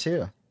from there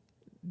too.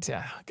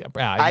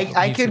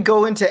 I could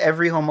go into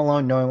every Home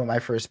Alone knowing what my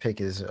first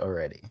pick is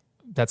already.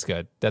 That's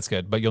good.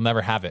 But you'll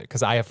never have it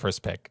because I have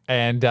first pick,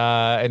 and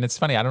it's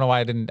funny. I don't know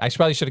why I didn't. I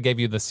probably should have gave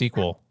you the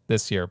sequel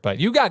this year, but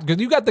you got the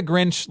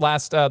Grinch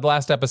the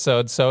last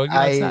episode, so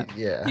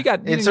you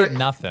got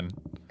nothing.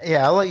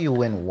 Yeah, I'll let you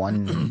win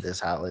one this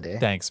holiday.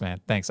 Thanks,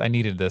 man. Thanks. I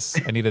needed this.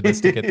 To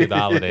get through the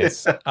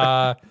holidays.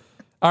 All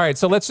right,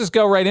 so let's just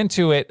go right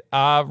into it.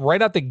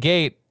 Right out the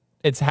gate,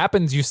 it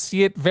happens. You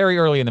see it very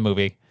early in the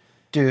movie.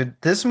 Dude,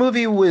 this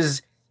movie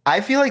was.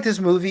 I feel like this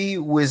movie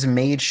was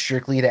made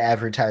strictly to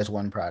advertise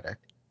one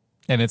product.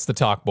 And it's the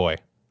Talk Boy,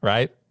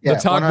 right? Yeah, the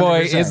Talk 100%. Boy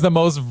is the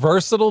most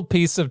versatile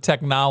piece of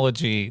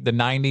technology the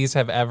 90s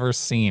have ever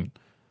seen.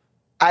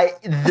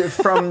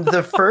 From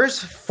the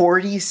first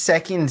 40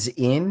 seconds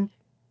in,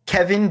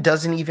 Kevin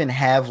doesn't even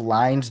have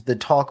lines. The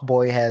Talk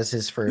Boy has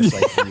his first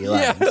 3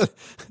 lines.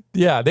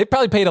 Yeah, they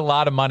probably paid a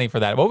lot of money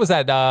for that. What was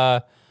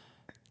that?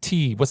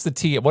 T. What's the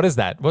T? What is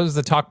that? What was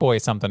the Talk Boy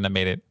something that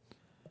made it?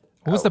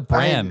 What was the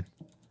brand?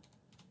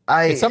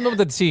 It's something with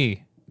the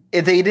T.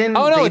 They didn't.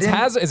 Oh no, is it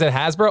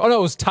Hasbro? Oh no,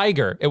 it was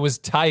Tiger. It was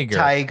Tiger.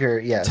 Tiger,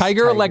 yes.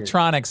 Tiger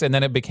Electronics, and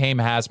then it became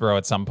Hasbro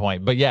at some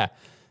point. But yeah,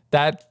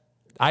 that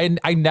I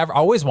never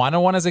always wanted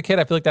one as a kid.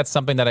 I feel like that's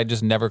something that I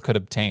just never could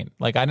obtain.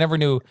 Like I never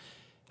knew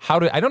how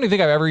to. I don't even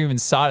think I've ever even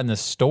saw it in the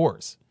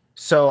stores.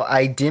 So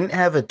I didn't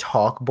have a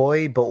Talk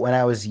Boy, but when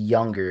I was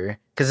younger,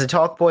 because the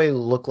Talk Boy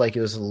looked like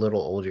it was a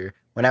little older.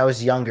 When I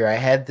was younger, I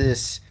had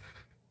this.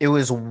 It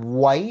was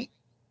white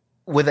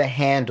with a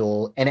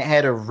handle, and it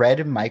had a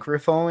red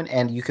microphone,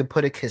 and you could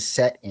put a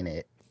cassette in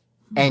it,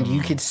 and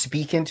you could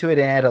speak into it,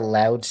 and it had a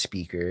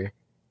loudspeaker,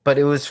 but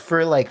it was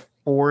for like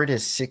 4 to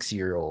 6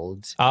 year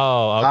olds.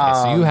 Oh, okay.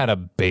 So you had a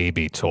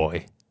baby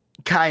toy.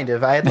 Kind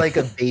of. I had like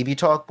a baby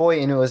Talk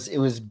Boy, and it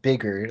was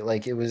bigger.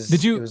 Like it was.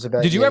 Did you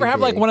ever have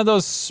big. like one of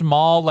those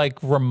small like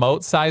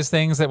remote size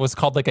things that was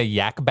called like a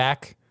Yak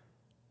Back?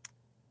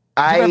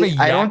 I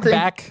don't think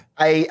back?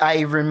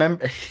 I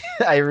remember.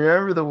 I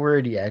remember the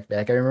word Yak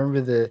Back. I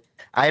remember the.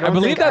 I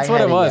believe that's what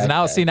it was.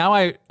 Now,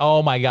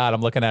 oh my God, I'm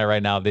looking at it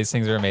right now. These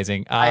things are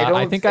amazing.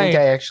 I think I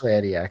actually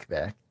had a Yak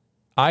Back.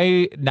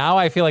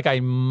 I feel like I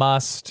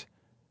must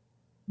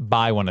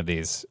buy one of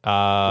these.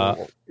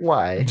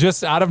 Why?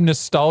 Just out of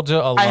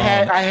nostalgia alone.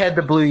 I had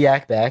the blue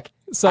Yak Back.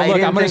 So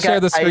look, I'm going to share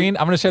the screen.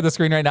 I'm going to share the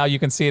screen right now. You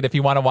can see it if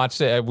you want to watch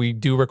it. We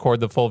do record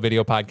the full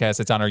video podcast.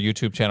 It's on our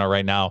YouTube channel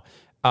right now.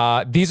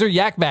 These are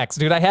Yak Backs,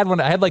 dude. I had one.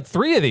 I had like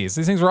 3 of these.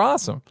 These things were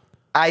awesome.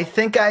 I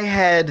think I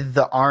had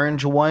the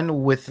orange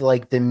one with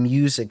like the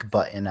music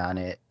button on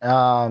it.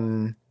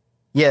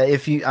 Yeah,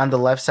 if you on the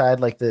left side,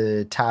 like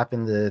the top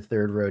and the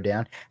 3rd row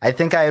down. I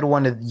think I had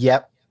one of.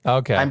 Yep.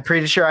 Okay. I'm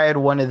pretty sure I had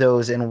one of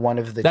those in one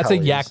of the. That's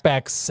colors. a Yak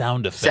Back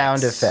sound effect.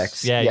 Sound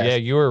effects. Yeah, yes. yeah.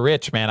 You were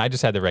rich, man. I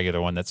just had the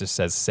regular one that just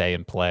says "say"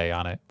 and "play"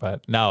 on it.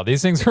 But no,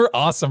 these things are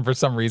awesome for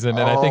some reason,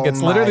 and I think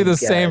it's literally the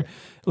same.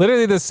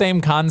 Literally the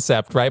same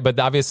concept, right? But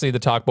obviously the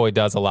Talk Boy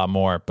does a lot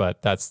more,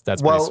 but that's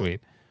pretty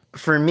sweet.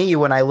 For me,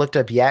 when I looked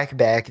up Yak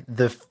Back,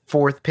 the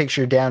 4th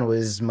picture down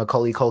was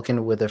Macaulay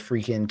Culkin with a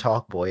freaking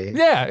Talk Boy.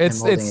 Yeah, it's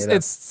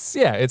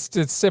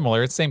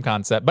similar. It's same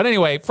concept. But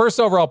anyway, first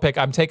overall pick,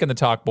 I'm taking the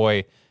Talk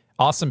Boy.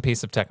 Awesome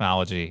piece of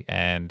technology,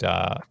 and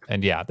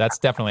yeah, that's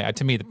definitely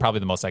to me probably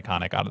the most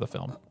iconic out of the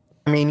film.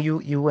 I mean,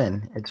 you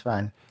win. It's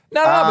fine.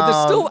 No,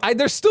 but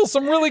there's still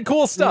some really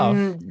cool stuff.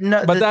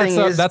 No, but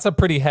that's a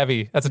pretty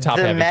heavy. That's a top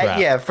heavy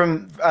draft. Yeah,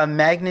 from a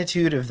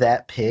magnitude of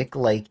that pick,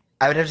 like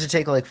I would have to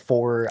take like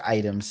 4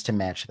 items to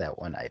match that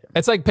one item.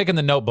 It's like picking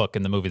the Notebook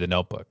in the movie The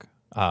Notebook.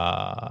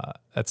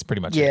 That's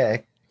pretty much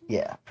it.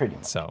 Yeah, pretty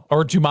much. So,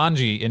 or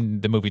Jumanji in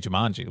the movie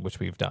Jumanji, which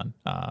we've done.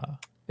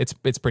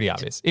 It's pretty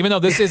obvious. Even though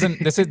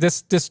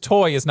this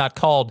toy is not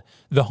called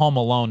the Home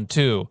Alone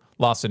 2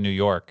 Lost in New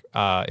York.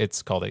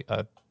 It's called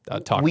a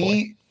talk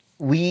boy.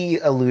 We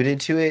alluded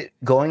to it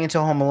going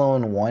into Home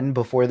Alone 1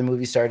 before the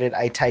movie started.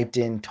 I typed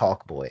in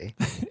Talk Boy.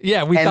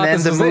 Yeah, we and thought then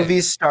this the was movie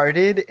it.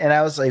 started, and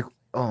I was like,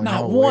 "Oh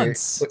Not no,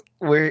 once.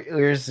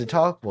 Where's the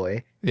Talk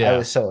Boy?" Yeah. I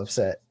was so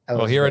upset.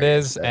 Well, here it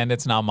is, and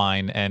it's now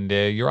mine. And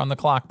you're on the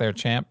clock there,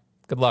 champ.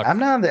 Good luck. I'm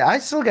not on the. I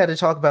still got to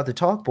talk about the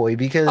Talk Boy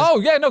because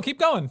oh yeah, no, keep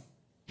going.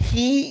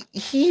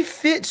 he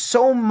fit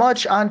so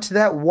much onto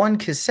that one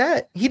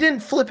cassette. He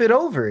didn't flip it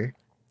over.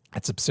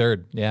 That's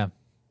absurd. Yeah.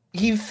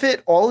 He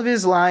fit all of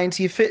his lines.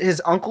 He fit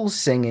his uncle's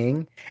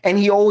singing, and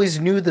he always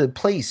knew the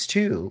place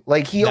too.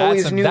 Like he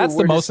always knew. That's the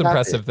where to most stop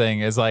impressive it. thing.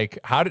 Is like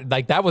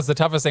that was the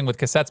toughest thing with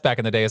cassettes back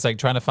in the day. Is like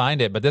trying to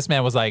find it. But this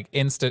man was like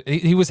instant.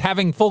 He was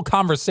having full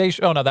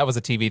conversation. Oh no, that was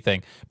a TV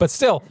thing. But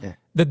still,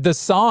 the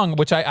song,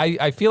 which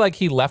I feel like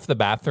he left the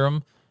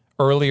bathroom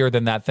earlier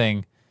than that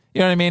thing.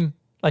 You know what I mean?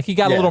 Like he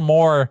got a little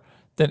more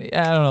than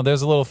I don't know.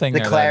 There's a little thing.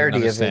 The there that I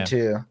didn't clarity of it understand.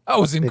 too. Oh,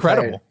 it was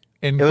incredible. Incredible.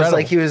 It was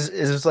like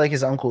it was like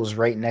his uncle was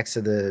right next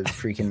to the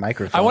freaking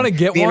microphone. I want to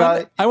get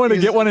one. I want to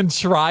get one and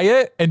try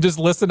it and just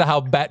listen to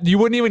how bad you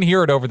wouldn't even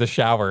hear it over the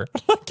shower.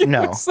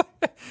 No.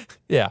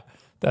 Yeah,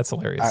 that's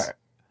hilarious.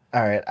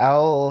 All right.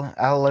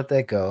 I'll let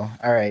that go.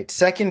 All right.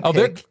 Second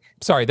pick.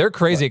 They're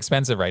crazy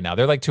expensive right now.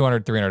 They're like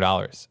 $200,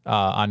 $300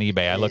 on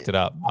eBay. I looked it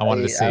up. I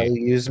wanted to see. I'll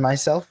use my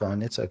cell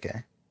phone. It's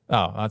okay.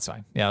 Oh, that's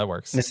fine. Yeah, that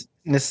works.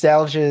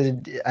 Nostalgia.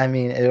 I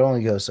mean, it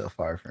only goes so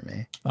far for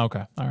me.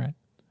 Okay. All right.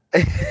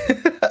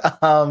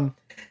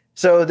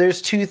 So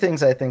there's two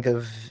things I think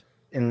of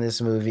in this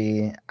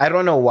movie. I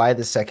don't know why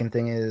the second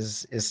thing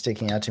is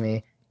sticking out to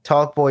me.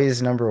 Talk Boy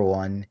is number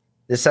one.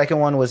 The second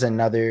one was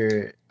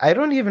another. I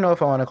don't even know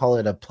if I want to call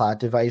it a plot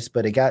device,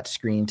 but it got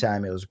screen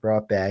time. It was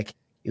brought back.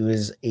 It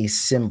was a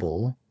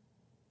symbol.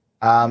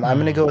 I'm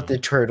gonna go with the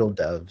turtle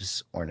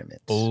doves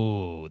ornaments.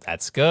 Ooh,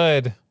 that's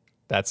good.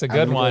 That's a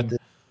good one. The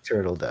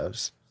turtle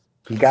doves.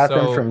 He got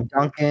them from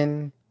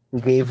Duncan. He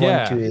gave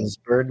one to his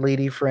bird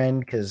lady friend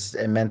because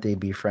it meant they'd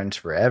be friends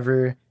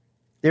forever.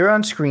 They were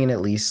on screen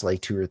at least like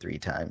 2 or 3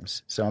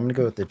 times. So I'm going to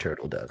go with the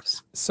turtle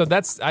doves. So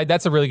that's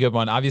a really good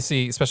one.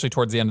 Obviously, especially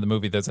towards the end of the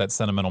movie, there's that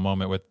sentimental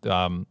moment with,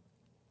 does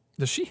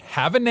she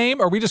have a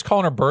name? Or are we just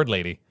calling her bird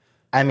lady?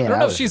 I mean, I don't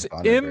know if she's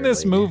in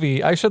this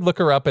movie. I should look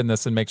her up in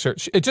this and make sure.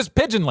 It's just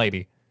Pigeon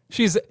Lady.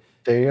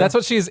 That's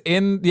what she's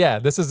in. Yeah,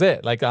 this is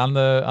it. Like on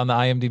the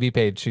IMDb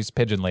page, she's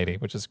Pigeon Lady,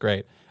 which is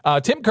great.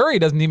 Tim Curry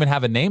doesn't even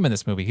have a name in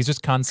this movie. He's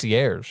just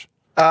concierge.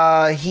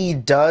 He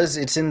does.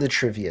 It's in the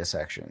trivia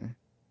section.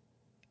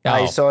 Oh.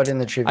 I saw it in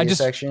the trivia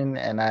section,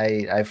 and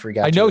I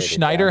forgot. I know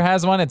Schneider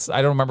has one. I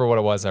don't remember what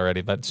it was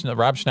already, but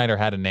Rob Schneider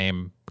had a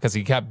name because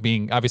he kept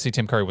being. Obviously,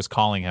 Tim Curry was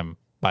calling him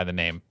by the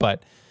name,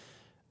 but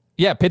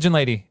yeah, Pigeon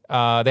Lady.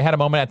 They had a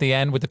moment at the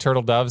end with the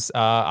turtle doves.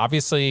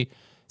 Obviously,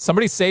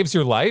 somebody saves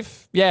your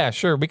life. Yeah,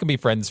 sure, we can be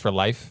friends for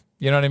life.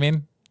 You know what I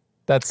mean?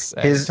 That's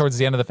towards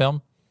the end of the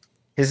film.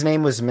 His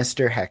name was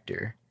Mr.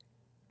 Hector.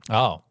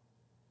 Oh,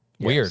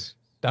 weird. Yes.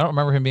 I don't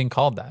remember him being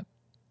called that.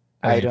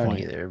 I don't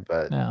either,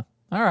 but yeah.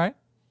 All right.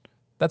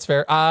 That's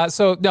fair.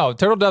 So no,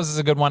 Turtle Doves is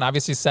a good one.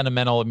 Obviously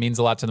sentimental. It means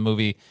a lot to the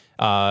movie,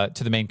 to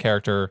the main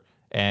character.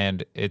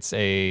 And it's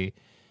two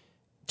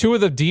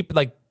of the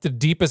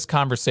deepest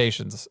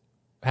conversations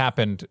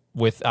happened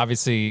with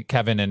obviously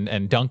Kevin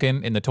and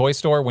Duncan in the toy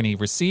store when he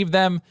received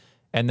them.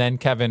 And then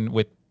Kevin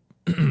with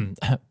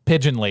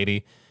Pigeon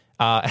Lady,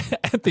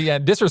 at the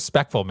end,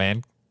 disrespectful,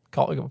 man.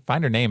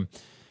 Find her name.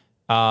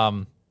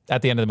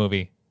 At the end of the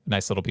movie,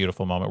 nice little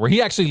beautiful moment where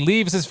he actually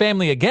leaves his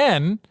family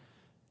again.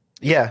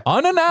 Yeah,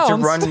 unannounced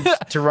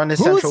to run to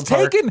Central Park.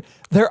 Who's taking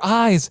their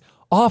eyes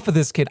off of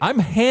this kid? I'm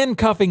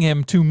handcuffing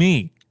him to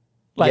me.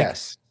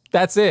 Yes,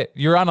 that's it.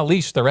 You're on a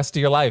leash the rest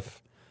of your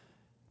life.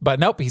 But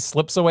nope, he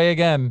slips away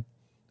again.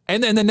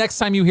 And then the next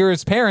time you hear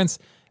his parents,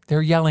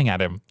 they're yelling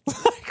at him.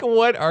 Like,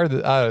 what are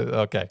the?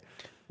 Okay.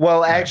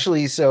 Well,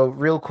 actually, so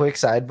real quick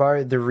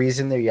sidebar: the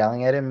reason they're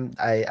yelling at him,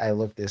 I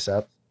looked this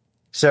up.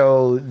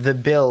 So the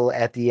bill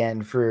at the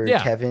end for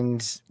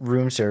Kevin's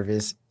room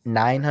service.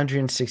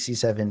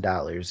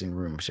 $967 in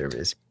room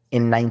service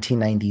in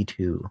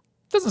 1992.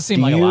 Doesn't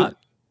seem like a lot.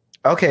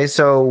 Okay,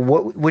 so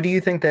what do you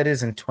think that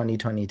is in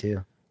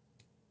 2022?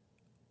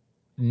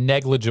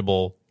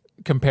 Negligible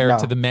compared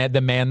to the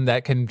man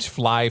that can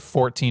fly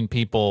 14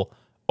 people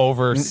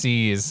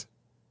overseas.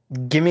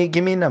 Give me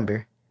a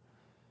number.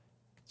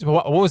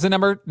 What was the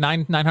number?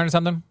 900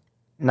 something?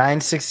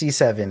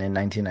 967 in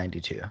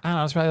 1992. I don't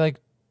know. It's probably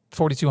like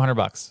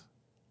 $4,200.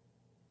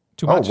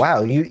 Too much? Oh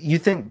wow, you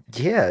think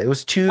it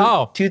was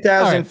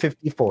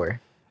 2054. Right.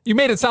 You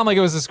made it sound like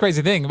it was this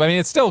crazy thing. I mean,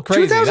 it's still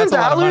crazy. That's a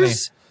lot of money.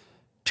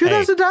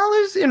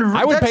 $2,000 in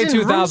I would pay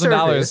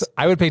 $2,000.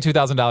 I would pay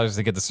 $2,000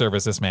 to get the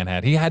service this man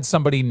had. He had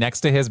somebody next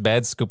to his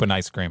bed scooping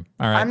ice cream.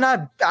 All right. I'm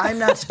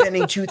not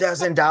spending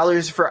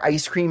 $2,000 for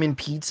ice cream and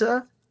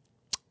pizza.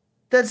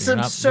 That's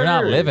absurd. You're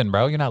not living,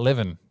 bro. You're not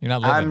living.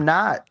 I'm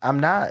not.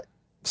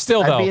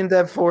 Still though. I'd be in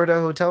that Florida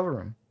hotel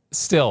room.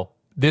 Still.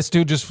 This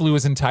dude just flew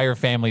his entire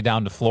family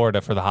down to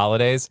Florida for the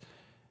holidays.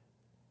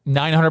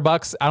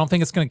 $900. I don't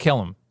think it's going to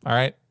kill him. All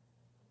right.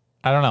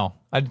 I don't know.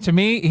 To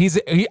me,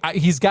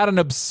 he's got an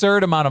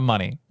absurd amount of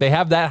money. They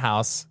have that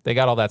house. They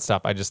got all that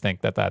stuff. I just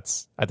think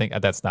that's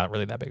not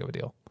really that big of a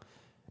deal.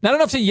 Not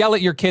enough to yell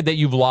at your kid that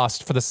you've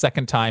lost for the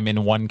second time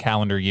in one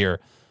calendar year.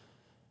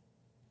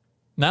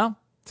 No?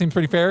 Seems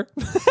pretty fair.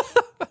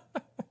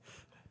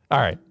 All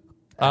right.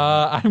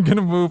 I'm going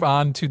to move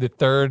on to the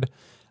third.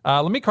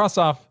 Let me cross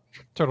off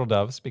Turtle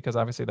Doves because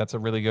obviously that's a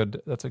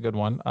good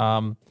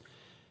one.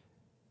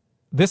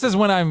 This is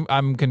when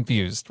I'm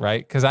confused,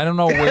 right? Because I don't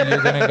know where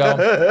you're going to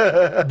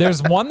go.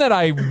 There's one that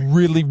I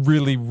really,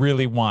 really,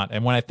 really want.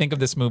 And when I think of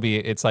this movie,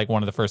 it's like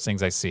one of the first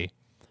things I see.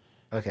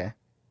 Okay.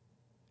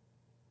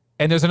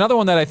 And there's another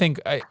one that I think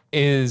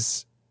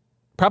is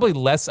probably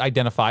less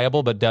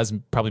identifiable, but does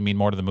probably mean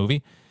more to the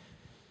movie.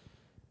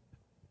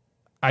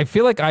 I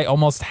feel like I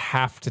almost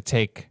have to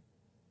take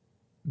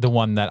the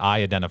one that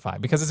I identify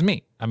because it's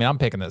me. I mean, I'm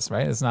picking this,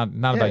 right? It's not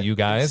about you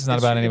guys. It's not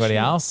about anybody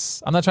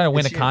else. I'm not trying to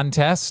win a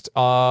contest.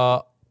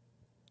 I'm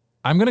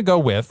going to go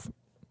with,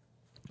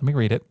 let me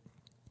read it.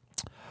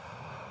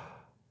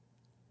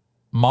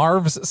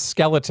 Marv's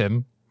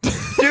Skeleton. Dude,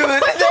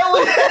 that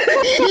was,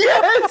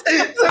 yes,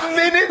 the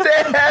minute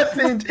that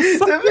happened,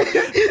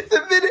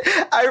 the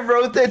minute I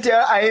wrote that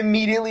down, I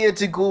immediately had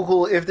to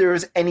Google if there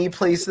was any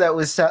place that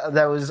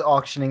was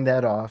auctioning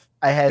that off.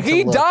 I had to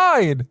He look.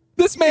 died.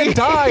 This man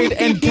died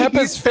and kept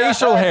his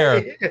facial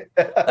hair.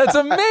 That's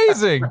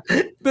amazing.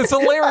 That's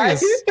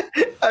hilarious.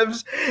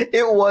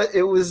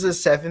 It was the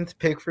seventh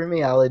pick for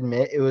me. I'll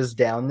admit it was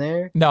down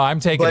there. No, I'm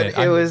taking it.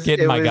 I'm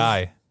getting my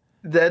guy.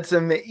 That's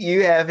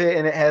you have it,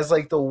 and it has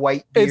like the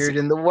white beard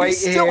and the white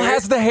hair. It still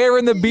has the hair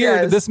and the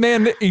beard. Yes. This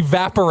man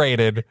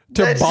evaporated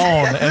to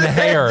bone and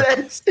hair.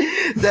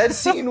 That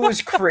scene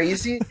was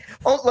crazy.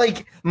 Oh,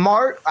 like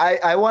Marv.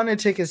 I want to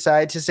take a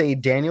side to say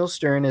Daniel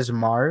Stern as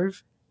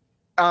Marv.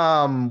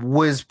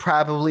 Was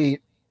probably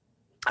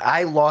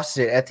I lost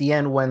it at the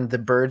end when the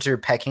birds are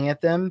pecking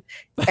at them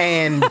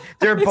and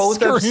they're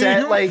both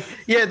upset. Like,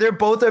 yeah, they're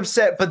both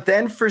upset. But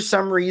then for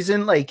some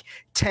reason, like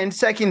 10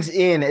 seconds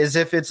in, as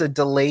if it's a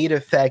delayed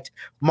effect,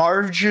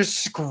 Marv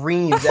just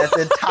screams at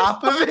the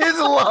top of his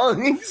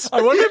lungs.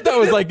 I wonder if that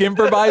was like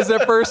improvised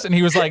at first. And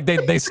he was like,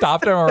 they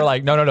stopped him and were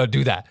like, no,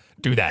 do that.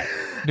 I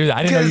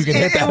didn't know you could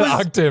hit that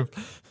octave.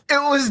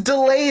 It was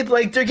delayed,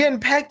 like they're getting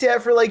pecked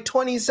at for like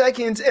 20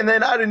 seconds, and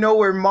then out of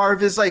nowhere,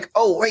 Marv is like,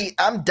 "Oh wait,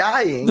 I'm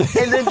dying,"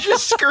 and then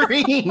just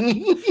scream.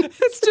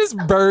 It's just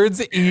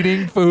birds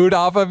eating food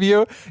off of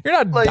you. You're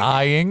not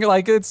dying.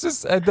 Like it's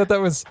just I thought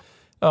that was.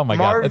 Oh my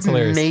God, that's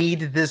hilarious. Marv made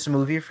this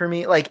movie for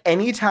me. Like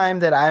anytime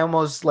that I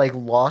almost like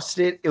lost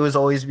it, it was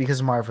always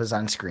because Marv was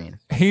on screen.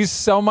 He's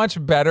so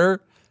much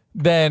better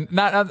than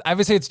not.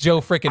 Obviously, it's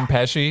Joe frickin'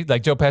 Pesci.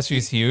 Like Joe Pesci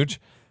is huge.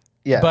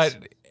 Yes.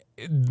 But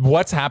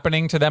what's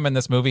happening to them in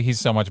this movie, he's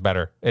so much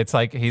better. It's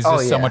like he's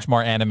just so much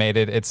more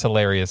animated. It's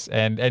hilarious.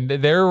 And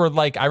there were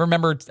like I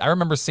remember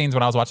scenes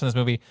when I was watching this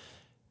movie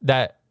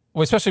that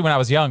especially when I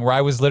was young where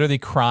I was literally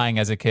crying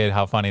as a kid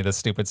how funny this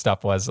stupid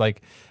stuff was.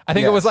 Like I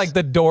think it was like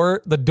the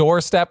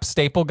doorstep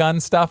staple gun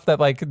stuff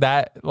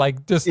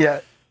just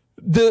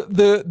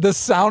the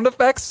sound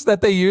effects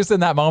that they used in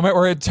that moment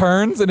where it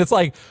turns and it's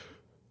like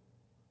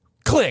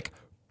click.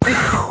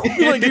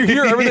 Like you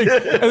hear everything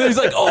and then he's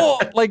like, oh,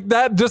 like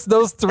that, just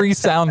those three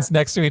sounds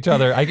next to each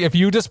other. If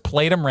you just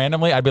played them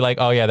randomly, I'd be like,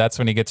 oh yeah, that's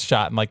when he gets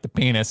shot in like the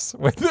penis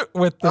with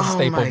the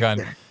staple gun.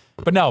 God.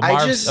 But no,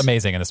 Marv's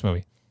amazing in this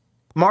movie.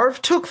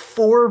 Marv took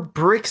 4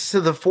 bricks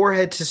to the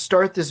forehead to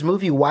start this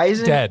movie. Why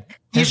isn't dead?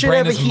 His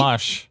brain is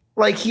mush.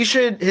 Like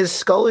his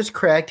skull is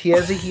cracked. He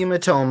has a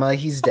hematoma.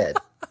 He's dead.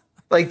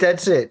 Like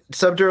that's it.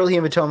 Subdural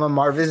hematoma.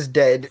 Marv is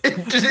dead.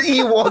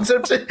 He walks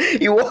up to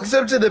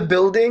the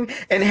building,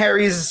 and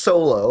Harry's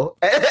solo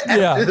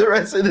after the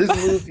rest of this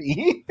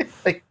movie.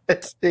 Like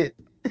that's it.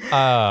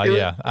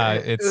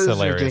 It's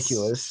hilarious.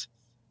 Ridiculous.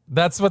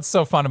 That's what's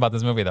so fun about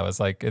this movie, though.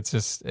 Is like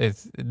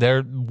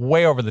they're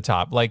way over the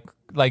top. Like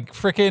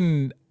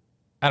freaking,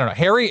 I don't know.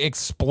 Harry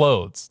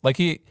explodes. Like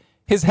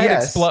his head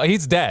explodes.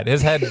 He's dead.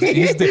 His head.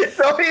 He's the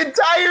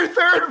entire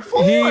third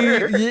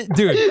floor.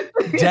 Dude,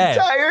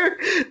 dead.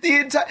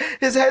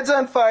 His head's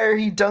on fire.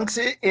 He dunks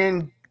it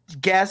in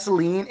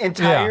gasoline.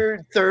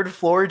 Entire third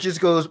floor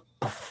just goes.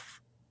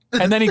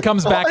 And then he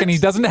comes back and he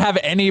doesn't have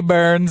any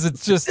burns.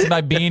 It's just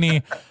my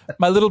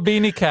little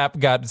beanie cap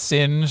got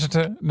singed.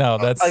 No,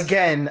 that's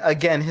again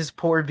his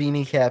poor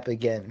beanie cap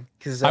again.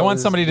 Because I want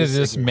somebody to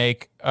just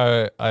make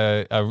a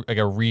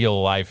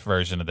real life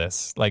version of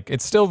this. Like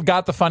it's still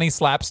got the funny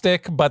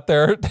slapstick, but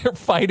they're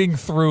fighting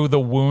through the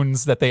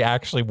wounds that they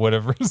actually would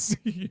have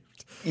received.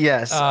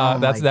 Yes,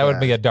 that would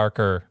be a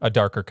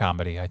darker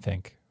comedy, I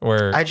think.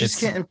 Where I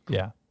just can't.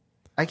 Yeah.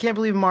 I can't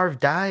believe Marv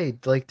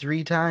died like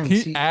 3 times.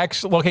 He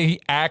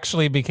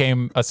actually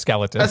became a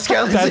skeleton. A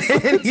skeleton.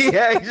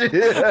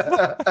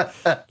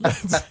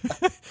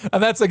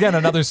 And that's again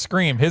another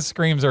scream. His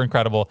screams are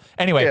incredible.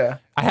 Anyway,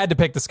 I had to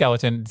pick the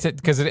skeleton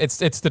because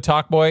it's the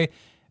talk boy.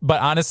 But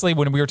honestly,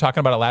 when we were talking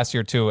about it last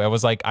year too, it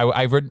was like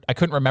I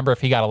couldn't remember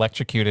if he got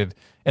electrocuted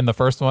in the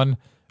first one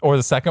or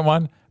the second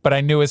one. But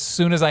I knew as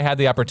soon as I had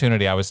the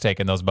opportunity, I was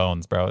taking those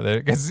bones, bro.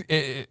 Because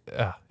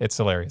it's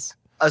hilarious.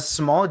 A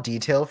small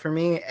detail for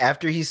me,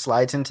 after he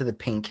slides into the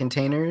paint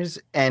containers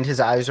and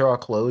his eyes are all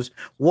closed,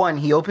 one,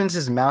 he opens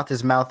his mouth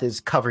is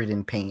covered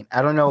in paint.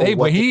 I don't know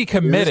what he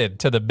committed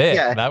to the bit.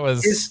 Yeah, that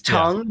was his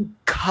tongue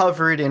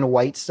covered in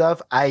white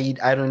stuff. I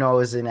don't know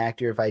as an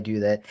actor if I do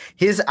that.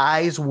 His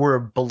eyes were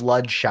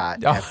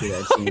bloodshot after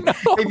that scene.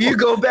 If you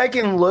go back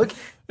and look,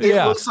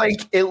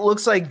 it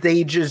looks like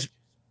they just,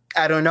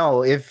 I don't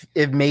know if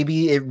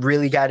maybe it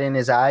really got in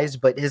his eyes,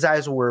 but his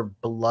eyes were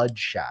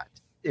bloodshot.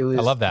 I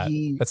love that.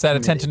 That's that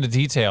attention to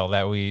detail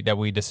that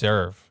we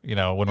deserve. You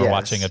know, when we're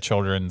watching a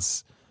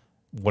children's,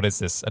 what is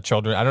this? A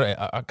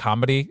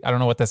comedy. I don't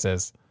know what this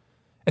is.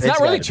 It's not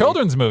really a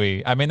children's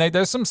movie. I mean,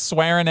 there's some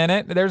swearing in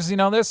it. There's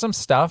some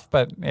stuff,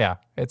 but yeah,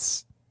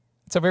 it's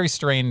a very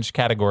strange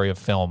category of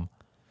film.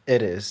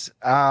 It is.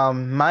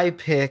 My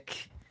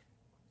pick.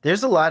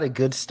 There's a lot of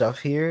good stuff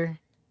here.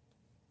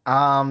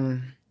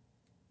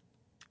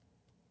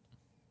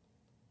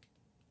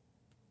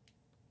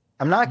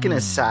 I'm not gonna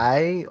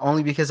sigh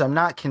only because I'm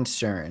not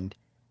concerned.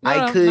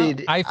 I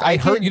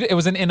heard you. It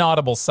was an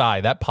inaudible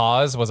sigh. That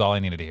pause was all I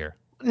needed to hear.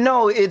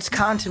 No, it's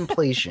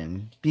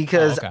contemplation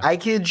because I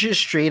could just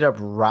straight up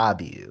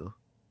rob you.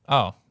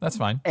 Oh, that's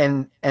fine.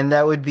 And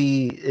it'd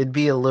be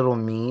a little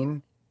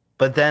mean,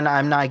 but then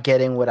I'm not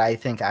getting what I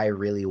think I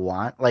really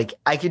want. Like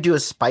I could do a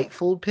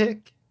spiteful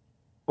pick,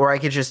 or I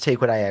could just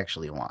take what I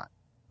actually want.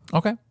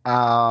 Okay.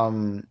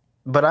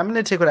 But I'm going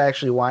to take what I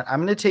actually want. I'm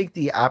going to take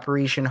the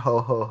Operation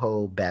Ho Ho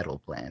Ho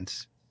battle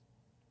plans.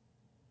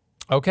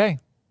 Okay.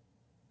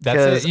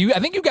 That's it. I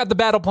think you got the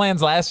battle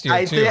plans last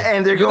year, too.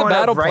 And they're going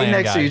up right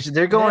next to each other.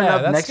 They're going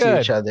up next to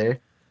each other.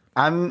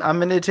 I'm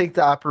going to take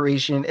the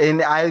Operation.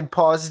 And I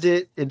paused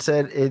it. It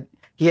said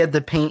he had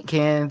the paint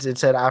cans. It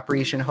said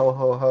Operation Ho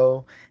Ho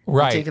Ho.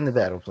 Right. I'm taking the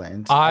battle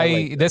plans.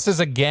 This is,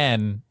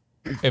 again,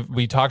 if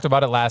we talked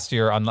about it last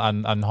year on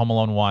Home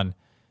Alone 1.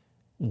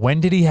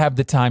 When did he have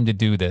the time to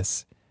do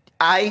this?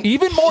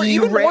 Even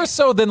more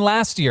so than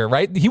last year,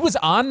 right? He was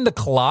on the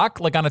clock,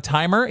 like on a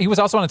timer. He was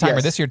also on a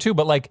timer this year too,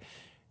 but like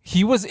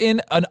he was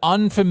in an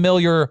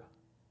unfamiliar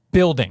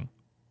building.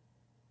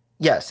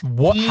 Yes.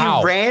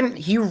 How?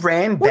 He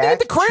ran Where back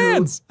did the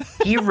crayons?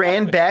 He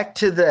ran back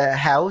to the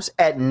house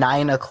at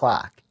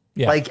 9:00.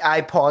 Yeah. Like I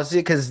paused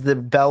it because the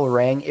bell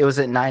rang. It was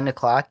at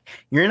 9:00.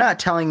 You're not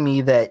telling me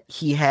that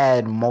he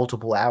had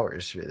multiple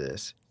hours for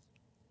this.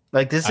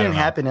 Like this didn't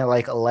happen at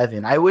like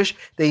 11. I wish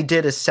they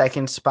did a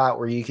second spot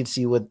where you could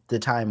see what the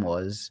time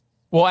was.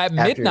 Well, at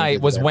midnight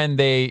was when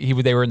they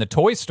were in the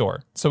toy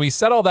store. So he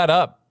set all that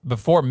up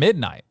before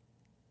midnight.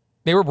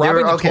 They were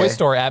robbing the toy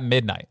store at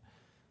midnight.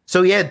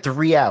 So he had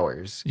 3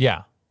 hours.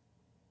 Yeah.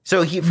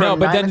 So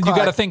but then you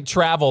got to think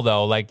travel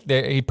though. Like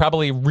he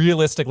probably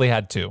realistically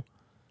had 2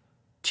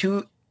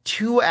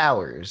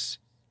 hours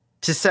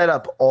to set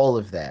up all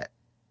of that.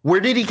 Where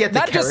did he get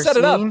the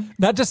kerosene?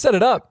 Not just set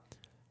it up.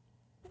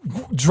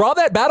 Draw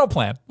that battle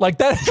plan like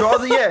that. Draw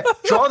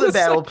the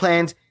battle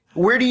plans.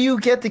 Where do you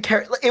get the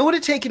kerosene? It would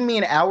have taken me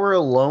an hour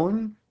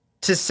alone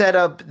to set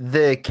up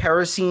the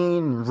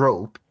kerosene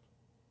rope.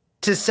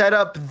 To set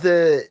up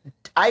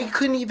I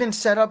couldn't even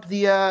set up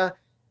the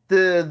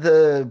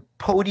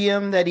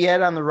podium that he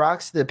had on the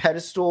rocks, the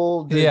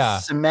pedestal, the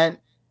cement,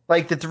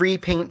 like the 3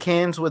 paint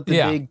cans with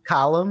the big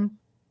column.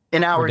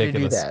 An hour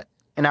Ridiculous. To do that.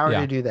 An hour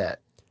to do that.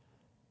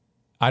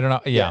 I don't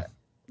know. Yeah.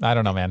 I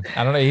don't know, man.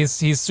 I don't know.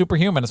 He's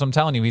superhuman. That's what I'm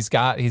telling you. He's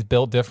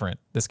built different.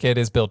 This kid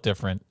is built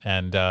different,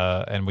 and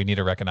we need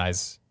to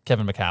recognize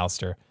Kevin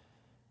McAllister.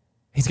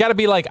 He's got to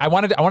be like I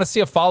want to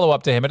see a follow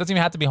up to him. It doesn't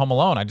even have to be Home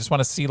Alone. I just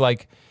want to see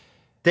like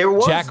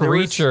Jack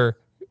Reacher,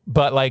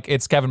 but like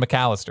it's Kevin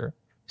McAllister.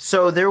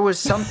 So there was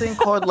something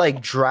called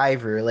like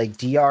Driver, like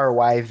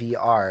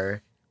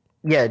DRYVR.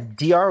 Yeah,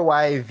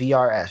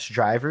 DRYVRS,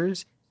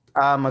 Drivers.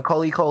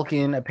 Macaulay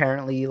Culkin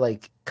apparently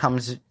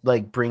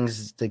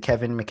brings the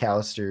Kevin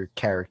McAllister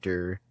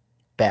character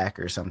back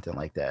or something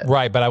like that.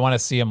 Right, but I want to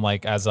see him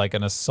like as like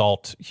an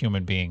assault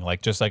human being,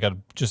 like just like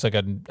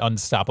an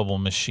unstoppable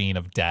machine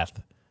of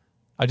death.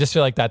 I just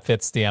feel like that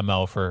fits the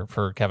MO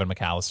for Kevin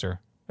McAllister,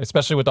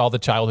 especially with all the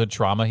childhood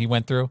trauma he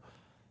went through.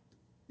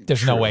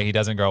 There's no way he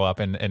doesn't grow up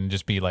and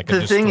just be like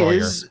a destroyer. The thing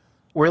is,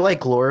 we're like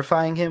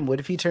glorifying him.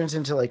 What if he turns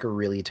into like a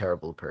really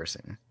terrible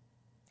person?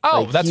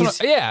 Oh, like it's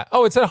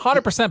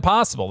 100%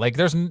 possible. Like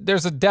there's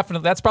a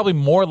definite, that's probably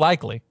more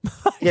likely.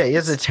 Yeah, he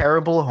has a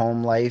terrible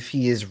home life.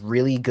 He is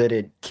really good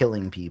at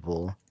killing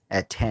people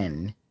at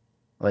 10.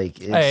 Like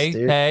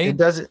it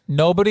doesn't.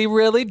 Nobody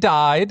really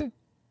died,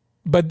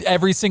 but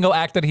every single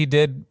act that he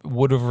did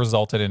would have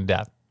resulted in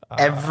death.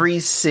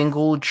 Every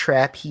single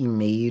trap he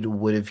made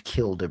would have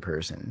killed a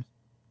person.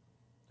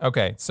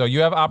 Okay, so you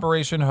have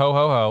Operation Ho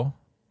Ho Ho.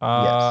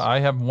 Yes. I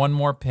have one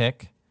more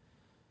pick.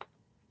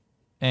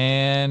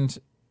 And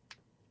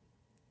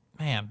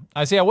man,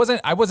 I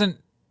wasn't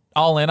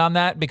all in on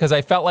that because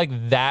I felt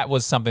like that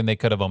was something they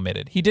could have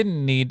omitted.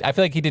 I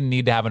feel like he didn't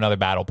need to have another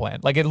battle plan.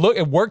 Like it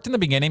worked in the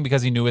beginning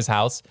because he knew his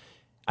house.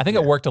 I think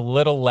it worked a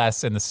little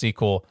less in the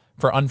sequel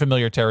for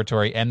unfamiliar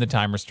territory and the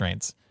time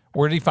restraints.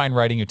 Where did he find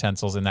writing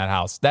utensils in that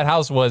house? That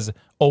house was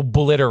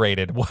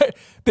obliterated. What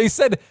they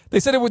said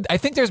it would. I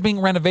think there's being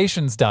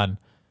renovations done.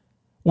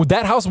 Well,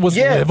 that house was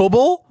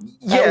livable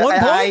at one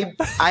point?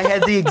 I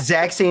had the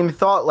exact same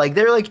thought. Like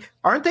they're like,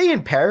 aren't they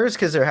in Paris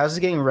because their house is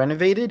getting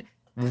renovated?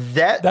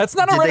 That's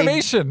not a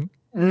renovation.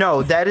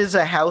 No, that is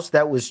a house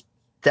that was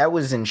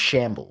in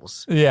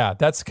shambles. Yeah,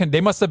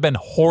 they must have been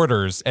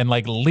hoarders and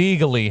like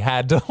legally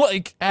had to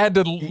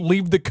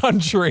leave the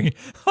country.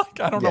 Like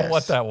I don't know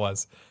what that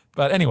was.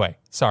 But anyway,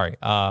 sorry.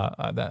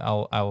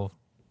 I'll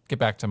get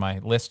back to my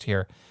list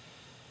here.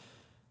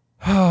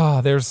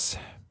 There's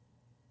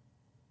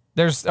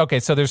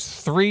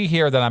 3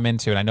 here that I'm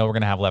into, and I know we're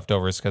gonna have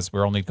leftovers because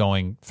we're only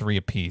going 3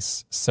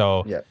 apiece.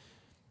 So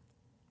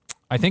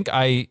I think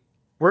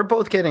we're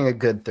both getting a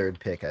good third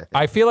pick.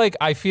 I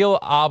feel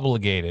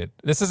obligated.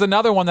 This is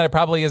another one that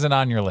probably isn't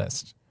on your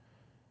list,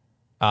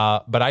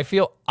 but I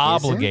feel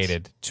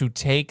obligated to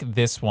take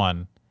this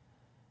one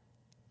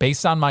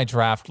based on my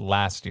draft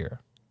last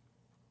year.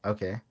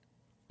 Okay,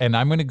 and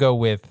I'm gonna go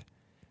with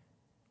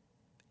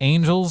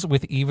Angels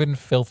with Even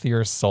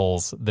Filthier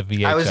Souls, the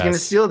VHS. I was going to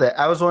steal that.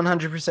 I was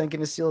 100% going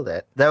to steal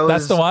that.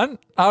 That's the one?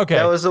 Okay.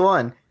 That was the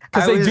one.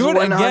 Because they do it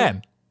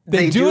again.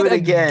 They do it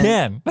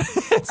again.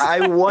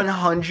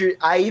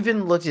 I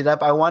even looked it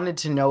up. I wanted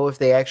to know if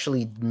they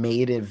actually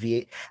made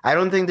a I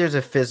don't think there's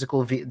a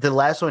physical the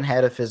last one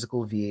had a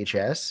physical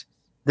VHS.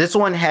 This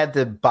one had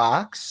the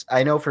box.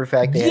 I know for a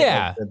fact they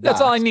had the box.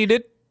 That's all I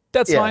needed.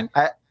 That's fine.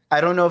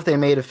 I don't know if they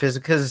made a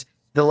physical because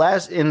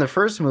in the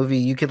first movie,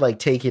 you could like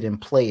take it and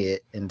play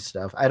it and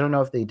stuff. I don't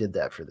know if they did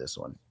that for this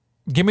one.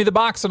 Give me the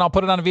box and I'll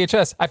put it on a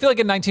VHS. I feel like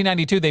in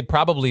 1992, they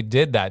probably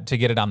did that to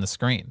get it on the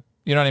scrreen.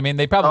 You know what I mean?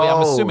 They probably,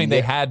 I'm assuming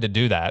they had to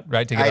do that,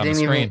 right? To get it on the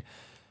screen.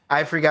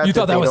 I forgot. You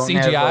thought that was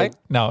CGI?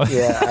 No.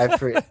 Yeah, I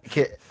forgot.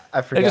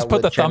 They just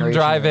put the thumb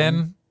drive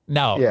in.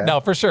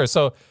 No, for sure.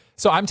 So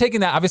I'm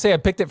taking that. Obviously, I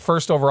picked it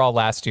first overall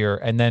last year.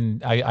 And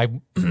then I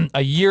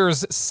a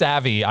year's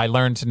savvy, I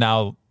learned to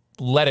now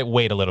let it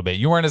wait a little bit.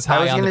 You weren't as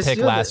high on the pick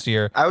last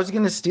year. I was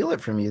going to steal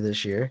it from you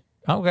this year.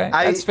 Okay,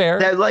 that's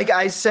fair. Like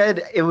I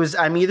said,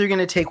 I'm either going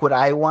to take what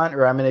I want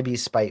or I'm going to be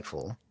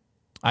spiteful.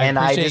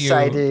 I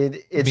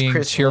decided it's being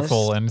Christmas.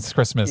 Cheerful and it's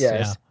Christmas.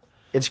 Yes. Yeah.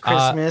 It's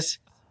Christmas,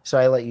 so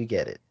I let you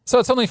get it. So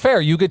it's only fair.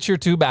 You get your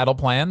 2 battle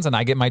plans and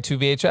I get my 2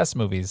 VHS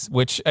movies,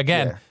 which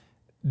again,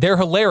 they're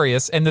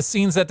hilarious. And the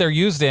scenes that they're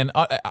used in,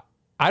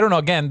 I don't know.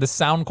 Again, the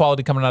sound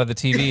quality coming out of the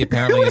TV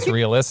apparently is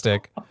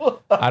realistic.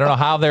 I don't know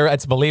how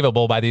it's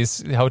believable by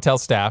these hotel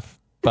staff,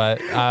 but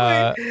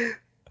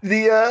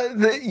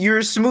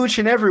you're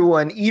smooching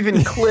everyone,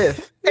 even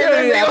Cliff. And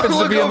then he happens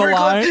to be on the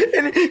line,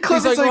 and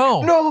Cliff is like,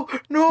 no,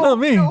 not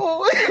me.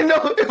 No,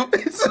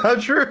 it's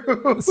not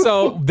true.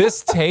 So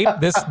this tape,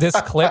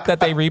 this clip that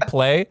they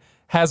replay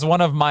has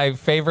one of my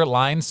favorite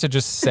lines to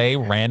just say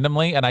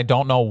randomly, and I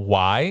don't know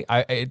why.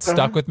 It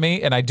stuck with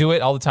me, and I do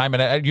it all the time.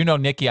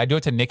 And Nicky, I do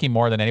it to Nicky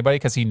more than anybody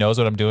because he knows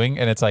what I'm doing,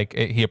 and it's like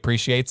he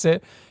appreciates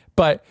it.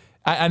 But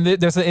and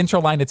there's an intro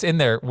line that's in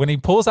there when he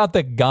pulls out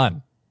the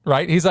gun,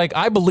 right? He's like,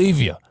 "I believe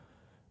you,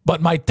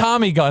 but my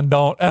Tommy gun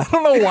don't." And I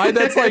don't know why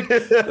that's like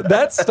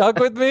that stuck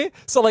with me.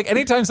 So like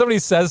anytime somebody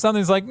says something,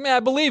 he's like, "Man, I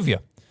believe you,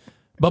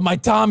 but my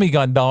Tommy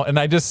gun don't." And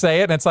I just say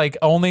it, and it's like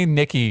only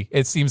Nicky,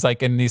 it seems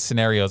like in these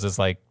scenarios, is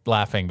like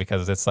laughing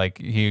because it's like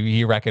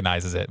he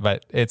recognizes it.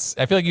 But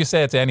I feel like you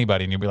say it to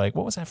anybody, and you'd be like,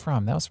 "What was that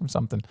from? That was from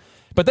something."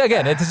 But then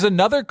again, it is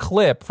another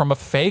clip from a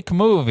fake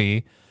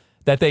movie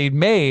that they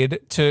made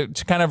to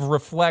kind of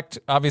reflect,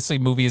 obviously,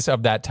 movies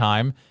of that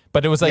time.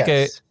 But it was like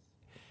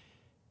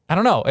I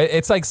don't know.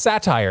 It's like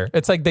satire.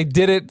 It's like they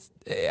did it.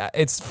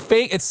 It's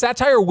fake. It's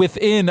satire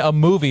within a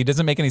movie. It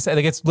doesn't make any sense.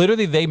 Like it's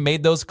literally they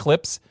made those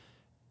clips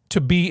to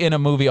be in a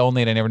movie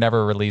only, and they were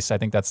never released. I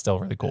think that's still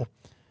really cool.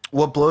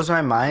 What blows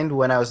my mind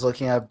when I was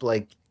looking up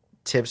like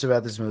tips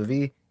about this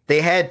movie, they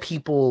had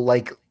people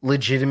like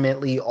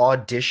legitimately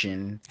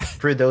audition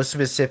for those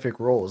specific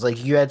roles.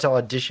 Like you had to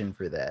audition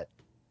for that.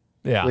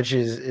 Yeah, which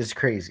is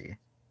crazy.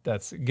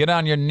 That's get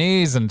on your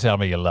knees and tell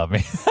me you love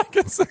me.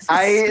 There's a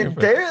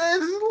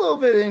little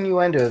bit of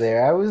innuendo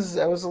there. I was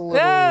a little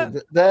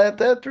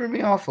that threw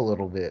me off a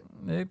little bit.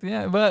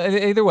 Yeah, but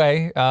either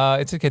way,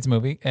 it's a kids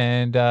movie,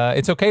 and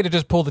it's okay to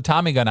just pull the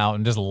Tommy gun out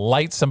and just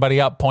light somebody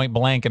up point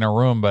blank in a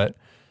room, but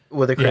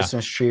with a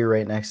Christmas tree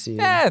right next to you.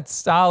 Yeah,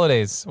 it's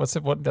holidays.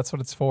 That's what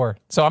it's for.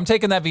 So I'm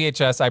taking that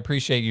VHS. I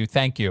appreciate you.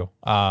 Thank you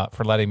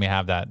for letting me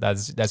have that.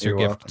 That's your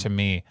gift to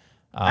me.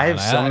 I have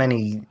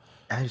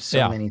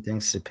so many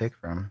things to pick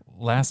from.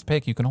 Last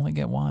pick, you can only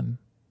get one.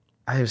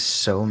 I have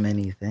so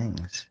many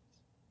things.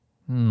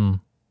 How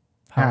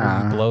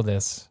will you blow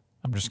this?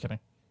 I'm just kidding.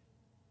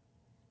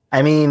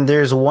 I mean,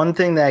 there's one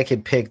thing that I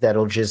could pick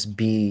that'll just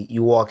be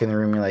you walk in the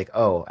room, you're like,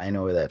 oh, I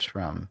know where that's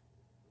from.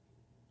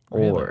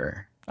 Really?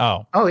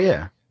 Oh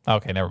yeah.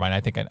 Okay, never mind.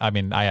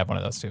 I have one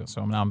of those too.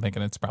 So now I'm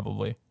thinking it's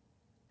probably.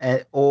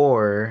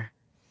 or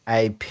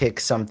I pick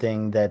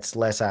something that's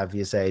less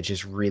obvious that I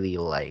just really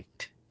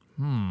liked.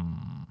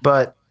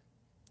 But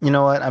you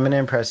know what? I'm going to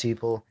impress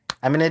people.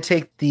 I'm going to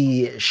take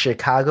the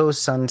Chicago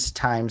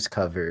Sun-Times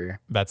cover.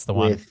 That's the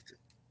one. With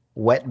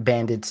Wet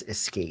Bandits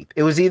Escape.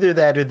 It was either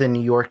that or the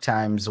New York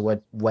Times.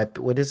 What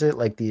is it?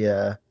 Like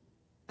the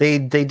they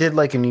did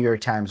like a New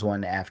York Times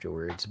one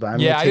afterwards.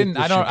 But I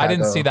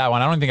didn't see that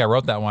one. I don't think I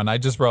wrote that one. I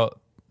just wrote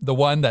the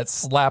one that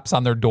slaps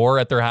on their door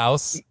at their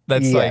house.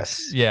 That's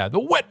the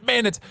Wet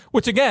Bandits,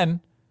 which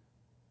again,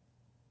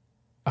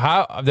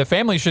 how the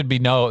family should be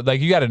you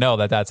got to know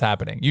that that's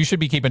happening. You should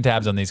be keeping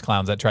tabs on these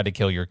clowns that tried to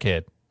kill your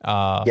kid.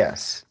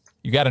 Yes,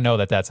 you got to know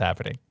that that's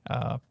happening.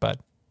 But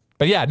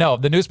yeah, no,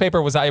 the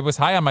newspaper was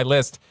high on my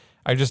list.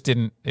 I just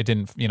didn't. It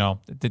didn't. You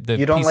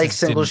don't like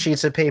single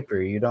sheets of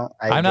paper. You don't.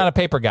 I'm not a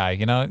paper guy.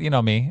 You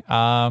know me.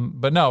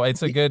 But no,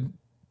 it's a good.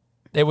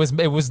 It was.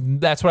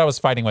 That's what I was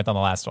fighting with on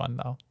the last one,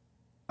 though.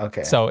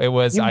 Okay. So it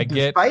was.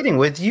 Fighting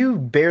with you.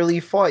 Barely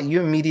fought.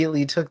 You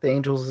immediately took the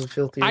Angels of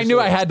Filthy. I knew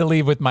I had to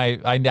leave with my.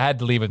 I had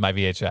to leave with my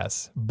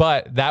VHS,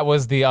 but that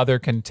was the other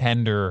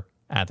contender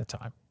at the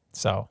time.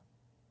 So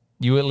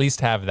you at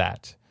least have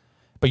that,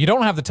 but you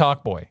don't have the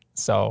Talk Boy.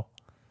 So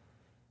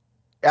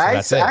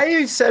I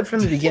said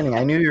from the beginning,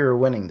 I knew you were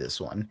winning this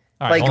one.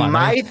 Right, like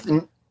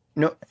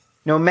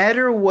no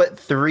matter what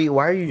three.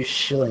 Why are you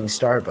shilling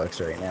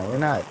Starbucks right now? We're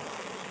not.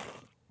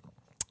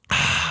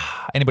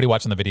 Anybody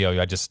watching the video,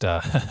 I just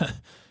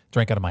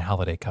drank out of my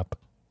holiday cup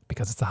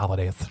because it's the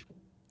holidays.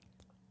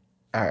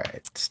 All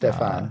right,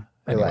 Stefan,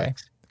 anyway,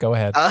 relax. Go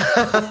ahead.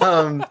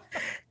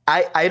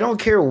 I don't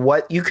care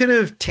what you could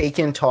have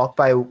taken. Talk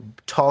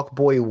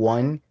Boy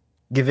 1,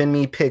 given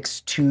me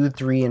picks 2,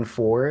 3, and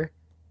 4,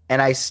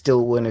 and I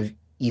still wouldn't have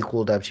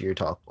equaled up to your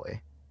Talk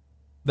Boy.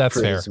 That's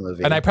fair.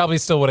 And I probably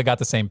still would have got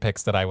the same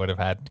picks that I would have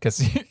had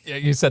because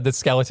you said that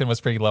Skeleton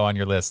was pretty low on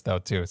your list though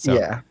too. So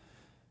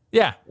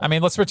yeah. I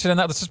mean, let's switch it in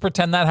that. Let's just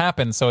pretend that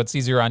happened so it's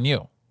easier on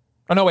you.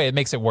 Oh no, wait, it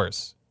makes it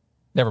worse.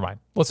 Never mind.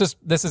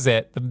 This is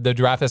it. The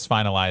draft is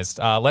finalized.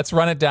 Let's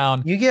run it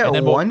down. You get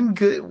one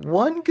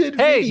good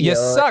Hey, video. you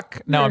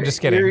suck. No, I'm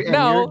just kidding.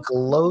 You're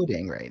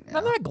gloating right now.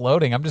 I'm not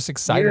gloating. I'm just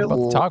excited about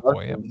the Talk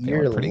Boy. I'm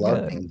feeling pretty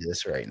loving good.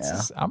 This right now.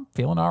 I'm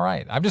feeling all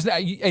right. I'm just.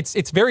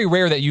 It's very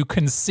rare that you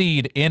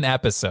concede in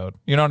episode.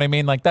 You know what I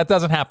mean? Like that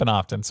doesn't happen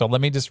often. So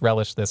let me just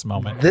relish this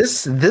moment.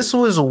 This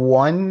was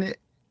one.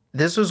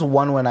 This was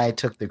one when I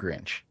took the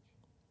Grinch.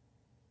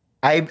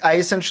 I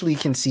essentially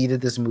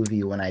conceded this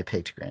movie when I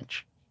picked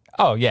Grinch.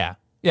 Oh, yeah.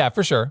 Yeah,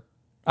 for sure.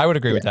 I would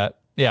agree with that.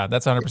 Yeah,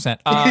 that's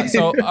 100%.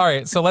 So, all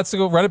right. So let's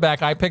go run it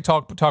back. I picked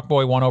Talk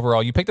Boy 1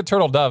 overall. You picked the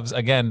Turtle Doves.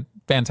 Again,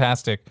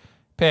 fantastic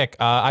pick.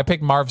 I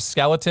picked Marv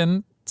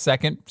Skeleton,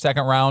 second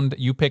round.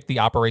 You picked the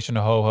Operation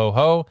Ho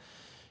Ho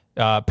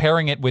Ho.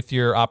 Pairing it with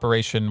your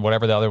Operation,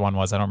 whatever the other one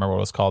was. I don't remember what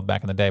it was called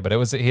back in the day, but it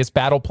was his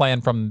battle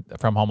plan from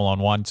Home Alone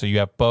 1. So you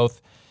have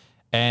both.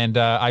 And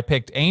I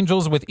picked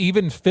Angels with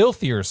Even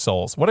Filthier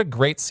Souls. What a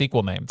great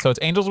sequel name. So it's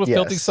Angels with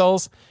Filthy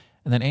Souls.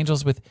 And then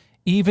Angels with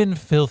Even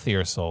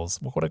Filthier Souls.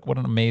 What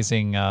an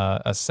amazing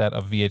a set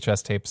of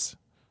VHS tapes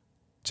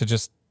to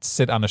just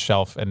sit on a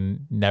shelf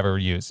and never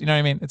use. You know what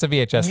I mean? It's a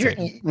VHS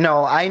tape.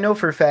 No, I know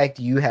for a fact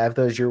you have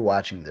those. You're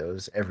watching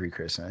those every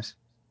Christmas.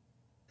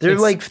 They're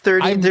like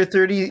 30. They're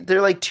 30.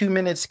 They're like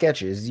 2-minute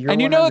sketches.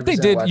 And you know that they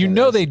did. You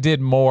know they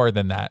did more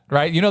than that,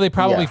 right? You know they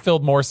probably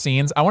filled more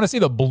scenes. I want to see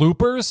the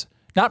bloopers.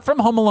 Not from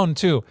Home Alone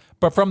 2,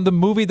 but from the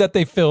movie that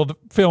they filmed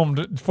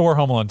for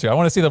Home Alone 2. I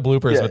want to see the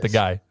bloopers with the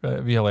guy.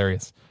 It'd be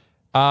hilarious.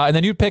 And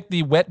then you picked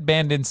the Wet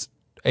Bandits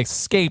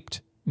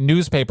Escaped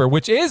newspaper,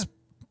 which is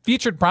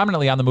featured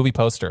prominently on the movie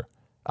poster.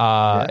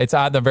 It's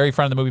on the very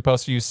front of the movie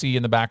poster. You see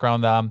in the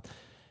background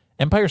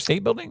Empire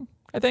State Building,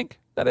 I think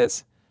that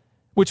is,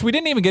 which we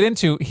didn't even get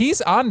into.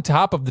 He's on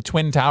top of the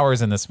Twin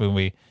Towers in this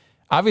movie.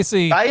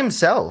 Obviously. By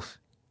himself.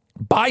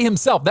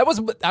 That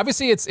was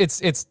obviously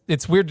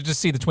it's weird to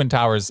just see the Twin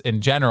Towers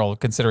in general,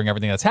 considering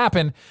everything that's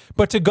happened.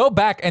 But to go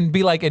back and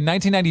be like in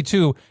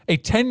 1992, a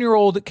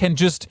 10-year-old can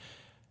just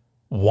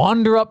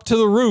wander up to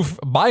the roof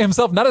by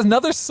himself, not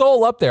another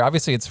soul up there.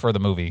 Obviously, it's for the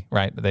movie,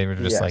 right? They were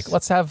just like,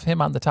 let's have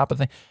him on the top of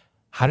the thing.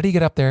 How did he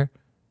get up there?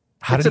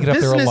 How did he get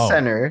up there alone?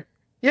 Center.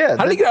 Yeah.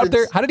 How did he get up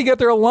there? How did he get up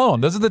there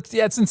alone?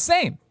 It's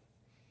insane.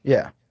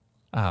 Yeah.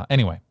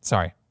 Anyway,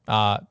 sorry.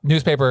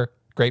 Newspaper.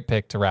 Great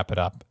pick to wrap it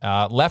up.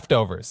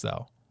 Leftovers,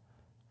 though.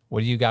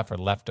 What do you got for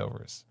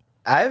leftovers?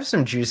 I have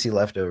some juicy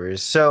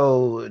leftovers.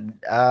 So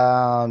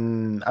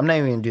I'm not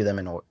even going to do them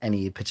in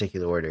any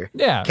particular order.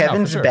 Yeah.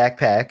 Kevin's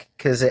backpack,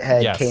 because it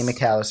had Kay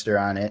McAllister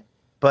on it.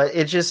 But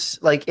it just,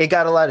 it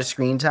got a lot of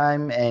screen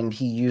time, and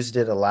he used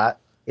it a lot.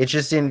 It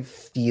just didn't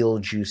feel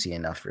juicy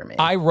enough for me.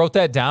 I wrote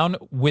that down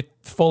with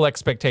full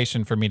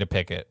expectation for me to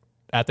pick it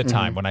at the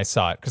time when I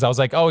saw it, because I was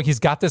like, oh, he's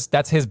got this.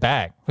 That's his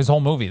bag. His whole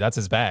movie. That's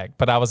his bag.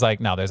 But I was like,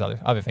 no, there's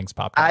other things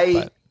popping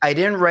up. I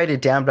didn't write it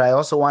down, but I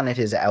also wanted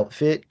his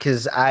outfit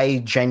because I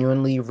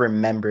genuinely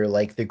remember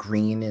the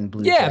green and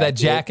blue. Yeah, that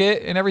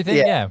jacket and everything.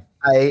 Yeah.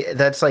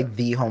 That's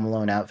the Home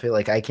Alone outfit.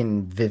 I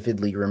can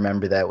vividly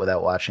remember that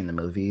without watching the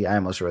movie. I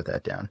almost wrote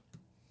that down.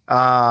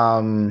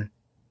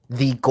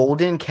 The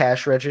golden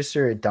cash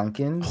register at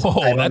Dunkin's.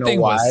 Oh, that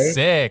thing was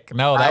sick.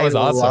 No, that was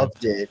awesome. I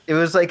loved it. It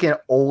was like an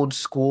old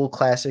school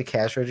classic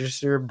cash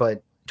register,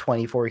 but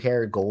 24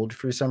 karat gold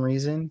for some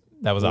reason.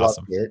 That was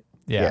awesome. It.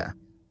 Yeah.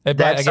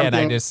 But again,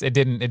 it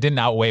didn't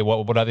outweigh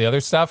what the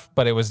other stuff,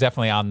 but it was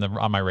definitely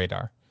on my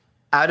radar.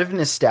 Out of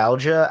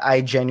nostalgia,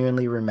 I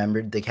genuinely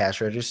remembered the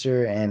cash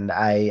register, and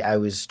I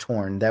was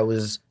torn. That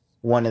was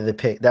one of the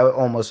pick. That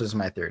almost was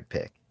my third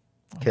pick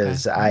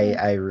because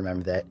I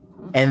remember that.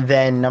 And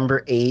then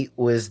number 8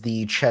 was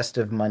the chest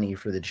of money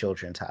for the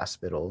Children's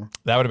Hospital.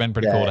 That would have been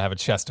pretty cool to have a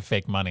chest of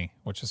fake money,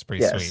 which is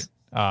pretty sweet.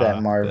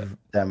 That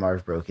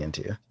Marv broke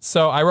into.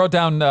 So I wrote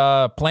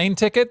down plane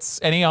tickets,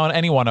 any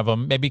one of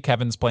them. Maybe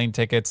Kevin's plane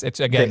tickets. It's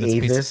again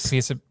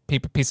it's a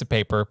piece of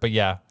paper, but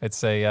yeah,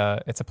 it's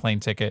a plane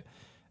ticket.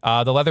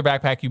 The leather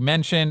backpack you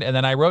mentioned, and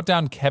then I wrote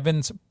down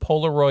Kevin's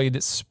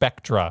Polaroid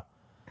Spectra.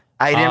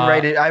 I didn't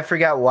write it. I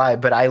forgot why,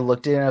 but I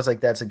looked at it and I was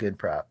like, "That's a good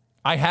prop."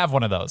 I have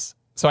one of those.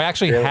 So I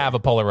actually have a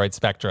Polaroid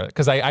Spectra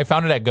because I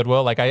found it at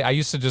Goodwill. Like I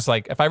used to just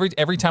like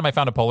every time I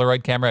found a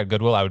Polaroid camera at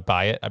Goodwill, I would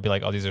buy it. I'd be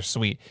like, oh, these are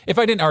sweet. If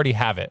I didn't already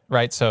have it,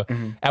 right? So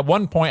at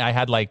one point I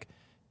had like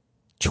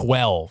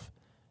 12.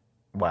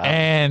 Wow.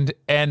 And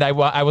I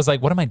was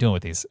like, what am I doing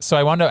with these? So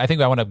I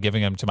think I wound up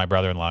giving them to my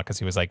brother-in-law because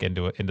he was like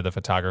into the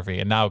photography,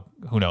 and now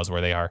who knows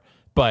where they are.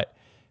 But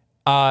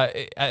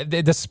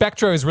the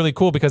Spectra is really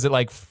cool because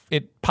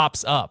it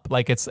pops up,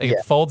 like it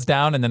folds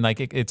down and then like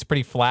it's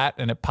pretty flat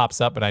and it pops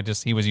up, and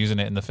he was using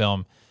it in the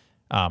film,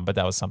 but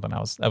that was something that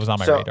was on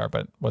my radar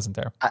but wasn't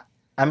there.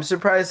 I'm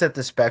surprised that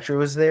the Spectra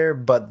was there,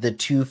 but the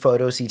 2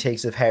 photos he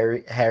takes of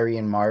Harry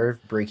and Marv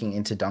breaking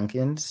into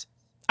Dunkin's,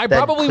 I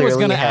probably was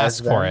going to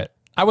ask for it.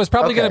 I was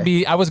probably going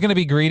to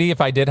be greedy if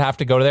I did have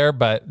to go there,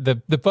 but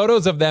the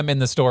photos of them in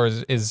the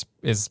stores is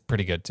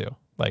pretty good too.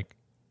 Like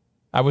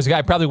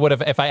I probably would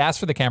have, if I asked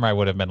for the camera, I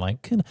would have been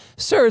like,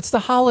 sir, it's the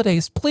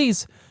holidays.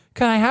 Please,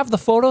 can I have the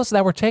photos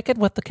that were taken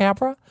with the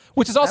camera?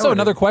 Which is also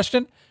another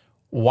question.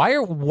 Right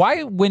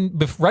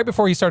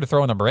before he started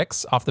throwing the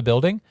bricks off the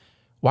building,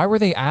 why were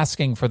they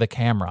asking for the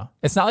camera?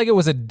 It's not like it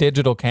was a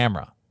digital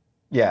camera.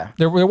 Yeah.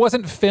 There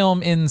wasn't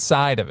film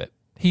inside of it.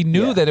 He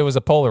knew that it was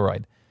a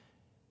Polaroid.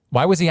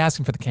 Why was he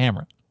asking for the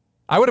camera?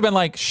 I would have been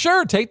like,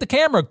 sure, take the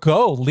camera,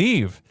 go,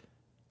 leave.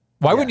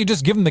 Why wouldn't you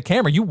just give him the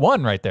camera? You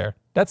won right there.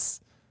 I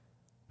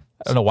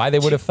don't know why they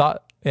would have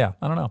thought. Yeah,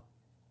 I don't know.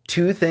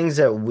 2 things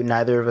that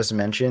neither of us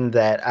mentioned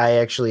that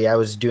I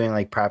was doing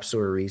like prop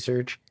store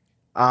research.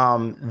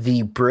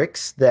 The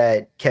bricks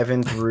that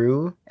Kevin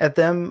threw at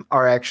them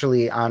are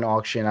actually on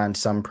auction on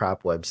some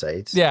prop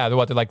websites. Yeah, they're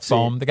like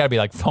foam. They got to be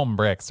like foam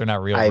bricks. They're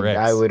not real bricks.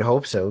 I would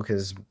hope so,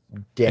 because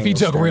if he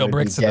took real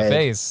bricks to the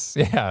face,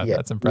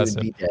 that's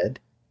impressive. He would be dead.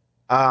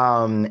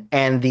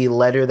 And the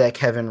letter that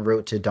Kevin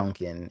wrote to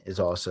Duncan is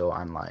also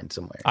online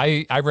somewhere.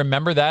 I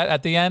remember that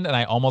at the end, and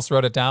I almost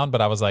wrote it down,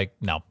 but I was like,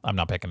 no, I'm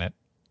not picking it.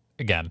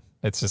 Again,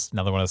 it's just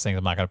another one of those things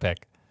I'm not going to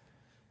pick.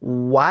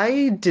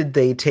 Why did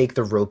they take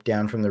the rope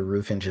down from the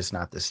roof and just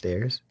not the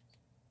stairs?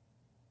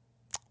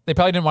 They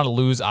probably didn't want to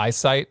lose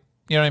eyesight.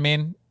 You know what I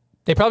mean?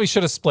 They probably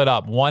should have split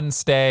up. One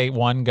stay,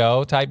 one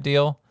go type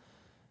deal.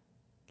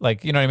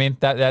 Like, you know what I mean?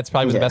 That's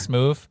probably the best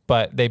move,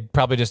 but they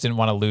probably just didn't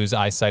want to lose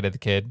eyesight of the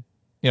kid.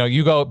 You know,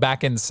 you go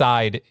back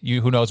inside,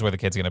 who knows where the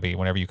kid's going to be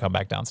whenever you come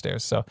back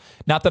downstairs. So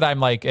not that I'm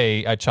like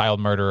a child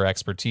murderer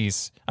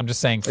expertise. I'm just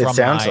saying it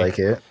sounds like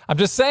it. I'm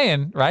just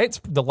saying, right?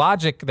 The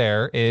logic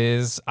there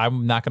is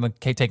I'm not going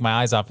to take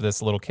my eyes off of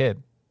this little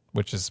kid,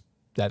 which is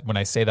that when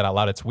I say that out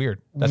loud, it's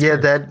weird. That's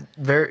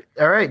weird.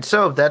 All right.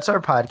 So that's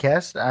our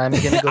podcast. I'm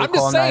going to go I'm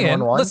call just saying,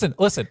 911.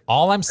 Listen,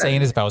 all I'm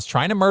saying is if I was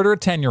trying to murder a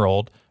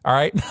 10-year-old, all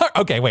right?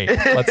 Okay, wait,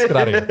 let's get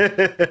out of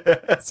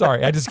here.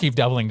 Sorry, I just keep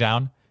doubling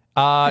down.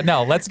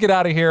 No, let's get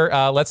out of here.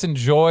 Let's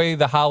enjoy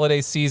the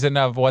holiday season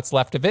of what's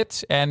left of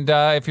it. And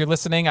if you're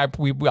listening,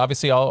 we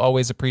obviously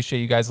always appreciate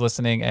you guys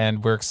listening,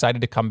 and we're excited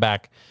to come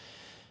back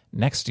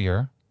next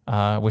year,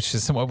 which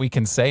is what we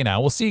can say now.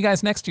 We'll see you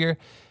guys next year.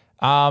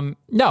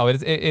 No,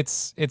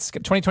 it's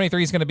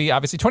 2023 is going to be,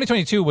 obviously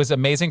 2022 was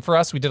amazing for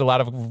us. We did a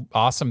lot of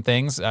awesome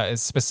things,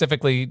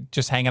 specifically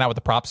just hanging out with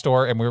the prop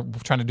store, and we're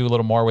trying to do a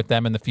little more with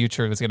them in the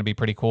future. It's going to be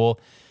pretty cool.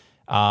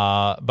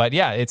 But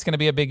yeah, it's going to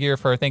be a big year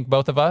for, I think,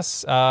 both of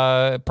us,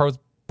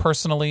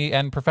 personally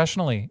and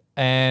professionally.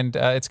 And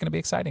it's going to be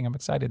exciting. I'm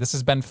excited. This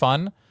has been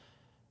fun.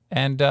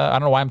 And I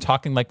don't know why I'm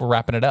talking like we're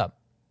wrapping it up.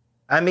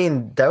 I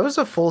mean, that was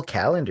a full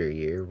calendar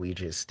year we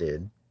just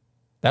did.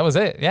 That was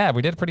it. Yeah,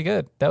 we did pretty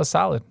good. That was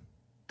solid.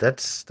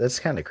 That's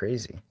kind of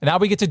crazy. And now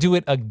we get to do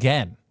it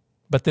again.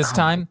 But this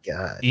time,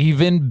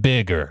 even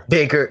bigger.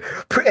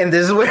 And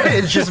this is where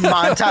it's just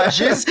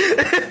montages.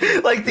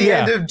 Like the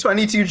end of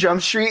 22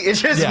 Jump Street.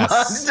 It's just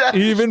montages.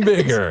 Even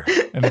bigger.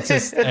 And it's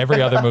just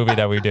every other movie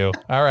that we do.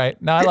 All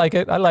right. No, I like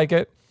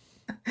it.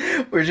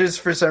 We're just,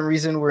 for some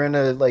reason, we're in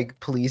a like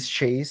police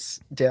chase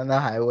down the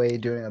highway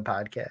doing a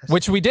podcast.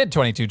 Which we did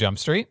 22 Jump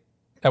Street.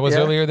 That was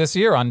earlier this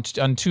year on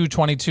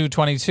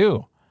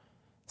 2/22/22.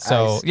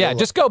 So,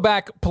 just go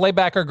back, play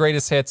back our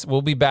greatest hits.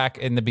 We'll be back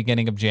in the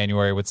beginning of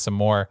January with some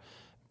more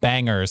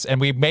bangers. And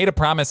we made a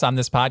promise on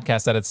this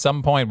podcast that at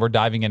some point we're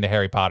diving into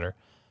Harry Potter.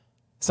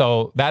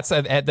 So that's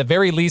at the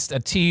very least a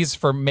tease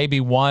for maybe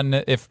one.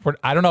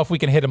 I don't know if we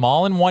can hit them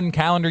all in one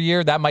calendar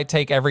year. That might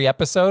take every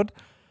episode.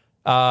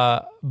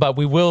 But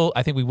we will.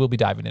 I think we will be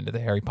diving into the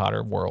Harry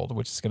Potter world,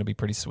 which is going to be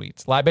pretty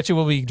sweet. I bet you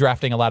we'll be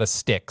drafting a lot of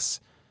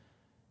sticks.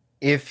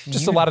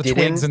 Just a lot of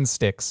twigs and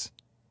sticks.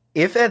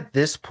 If at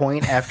this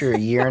point, after a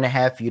year and a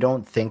half, you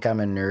don't think I'm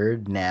a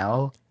nerd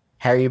now,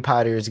 Harry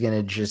Potter is going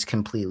to just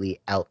completely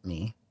out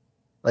me.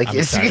 Like,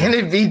 it's going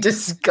to be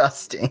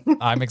disgusting.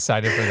 I'm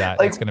excited for that.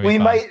 Like, it's going to be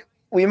fun.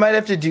 We might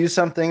have to do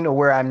something to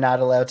where I'm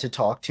not allowed to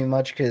talk too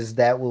much, because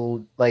that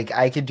will, like,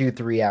 I could do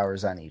 3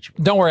 hours on each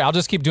one. Don't worry, I'll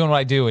just keep doing what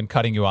I do and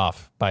cutting you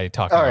off by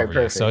talking over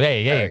perfect. You. So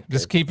hey, right,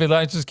 just keep the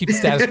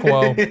status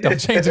quo. Don't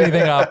change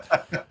anything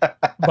up.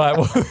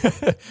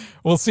 But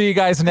we'll see you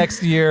guys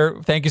next year.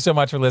 Thank you so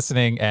much for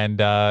listening,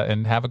 and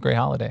have a great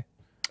holiday.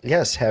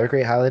 Yes, have a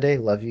great holiday.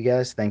 Love you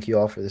guys. Thank you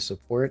all for the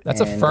support.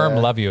 That's a firm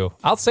love you.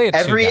 I'll say it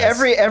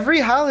every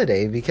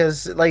holiday,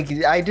 because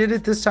like I did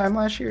it this time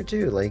last year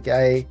too. Like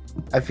I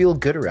feel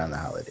good around the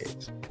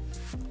holidays.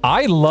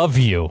 I love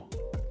you.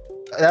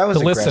 That was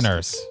the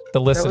listeners.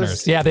 The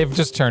listeners. Yeah,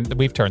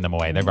 we've turned them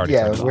away. They've already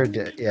turned them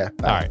away. Yeah.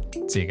 All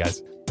right. See you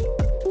guys.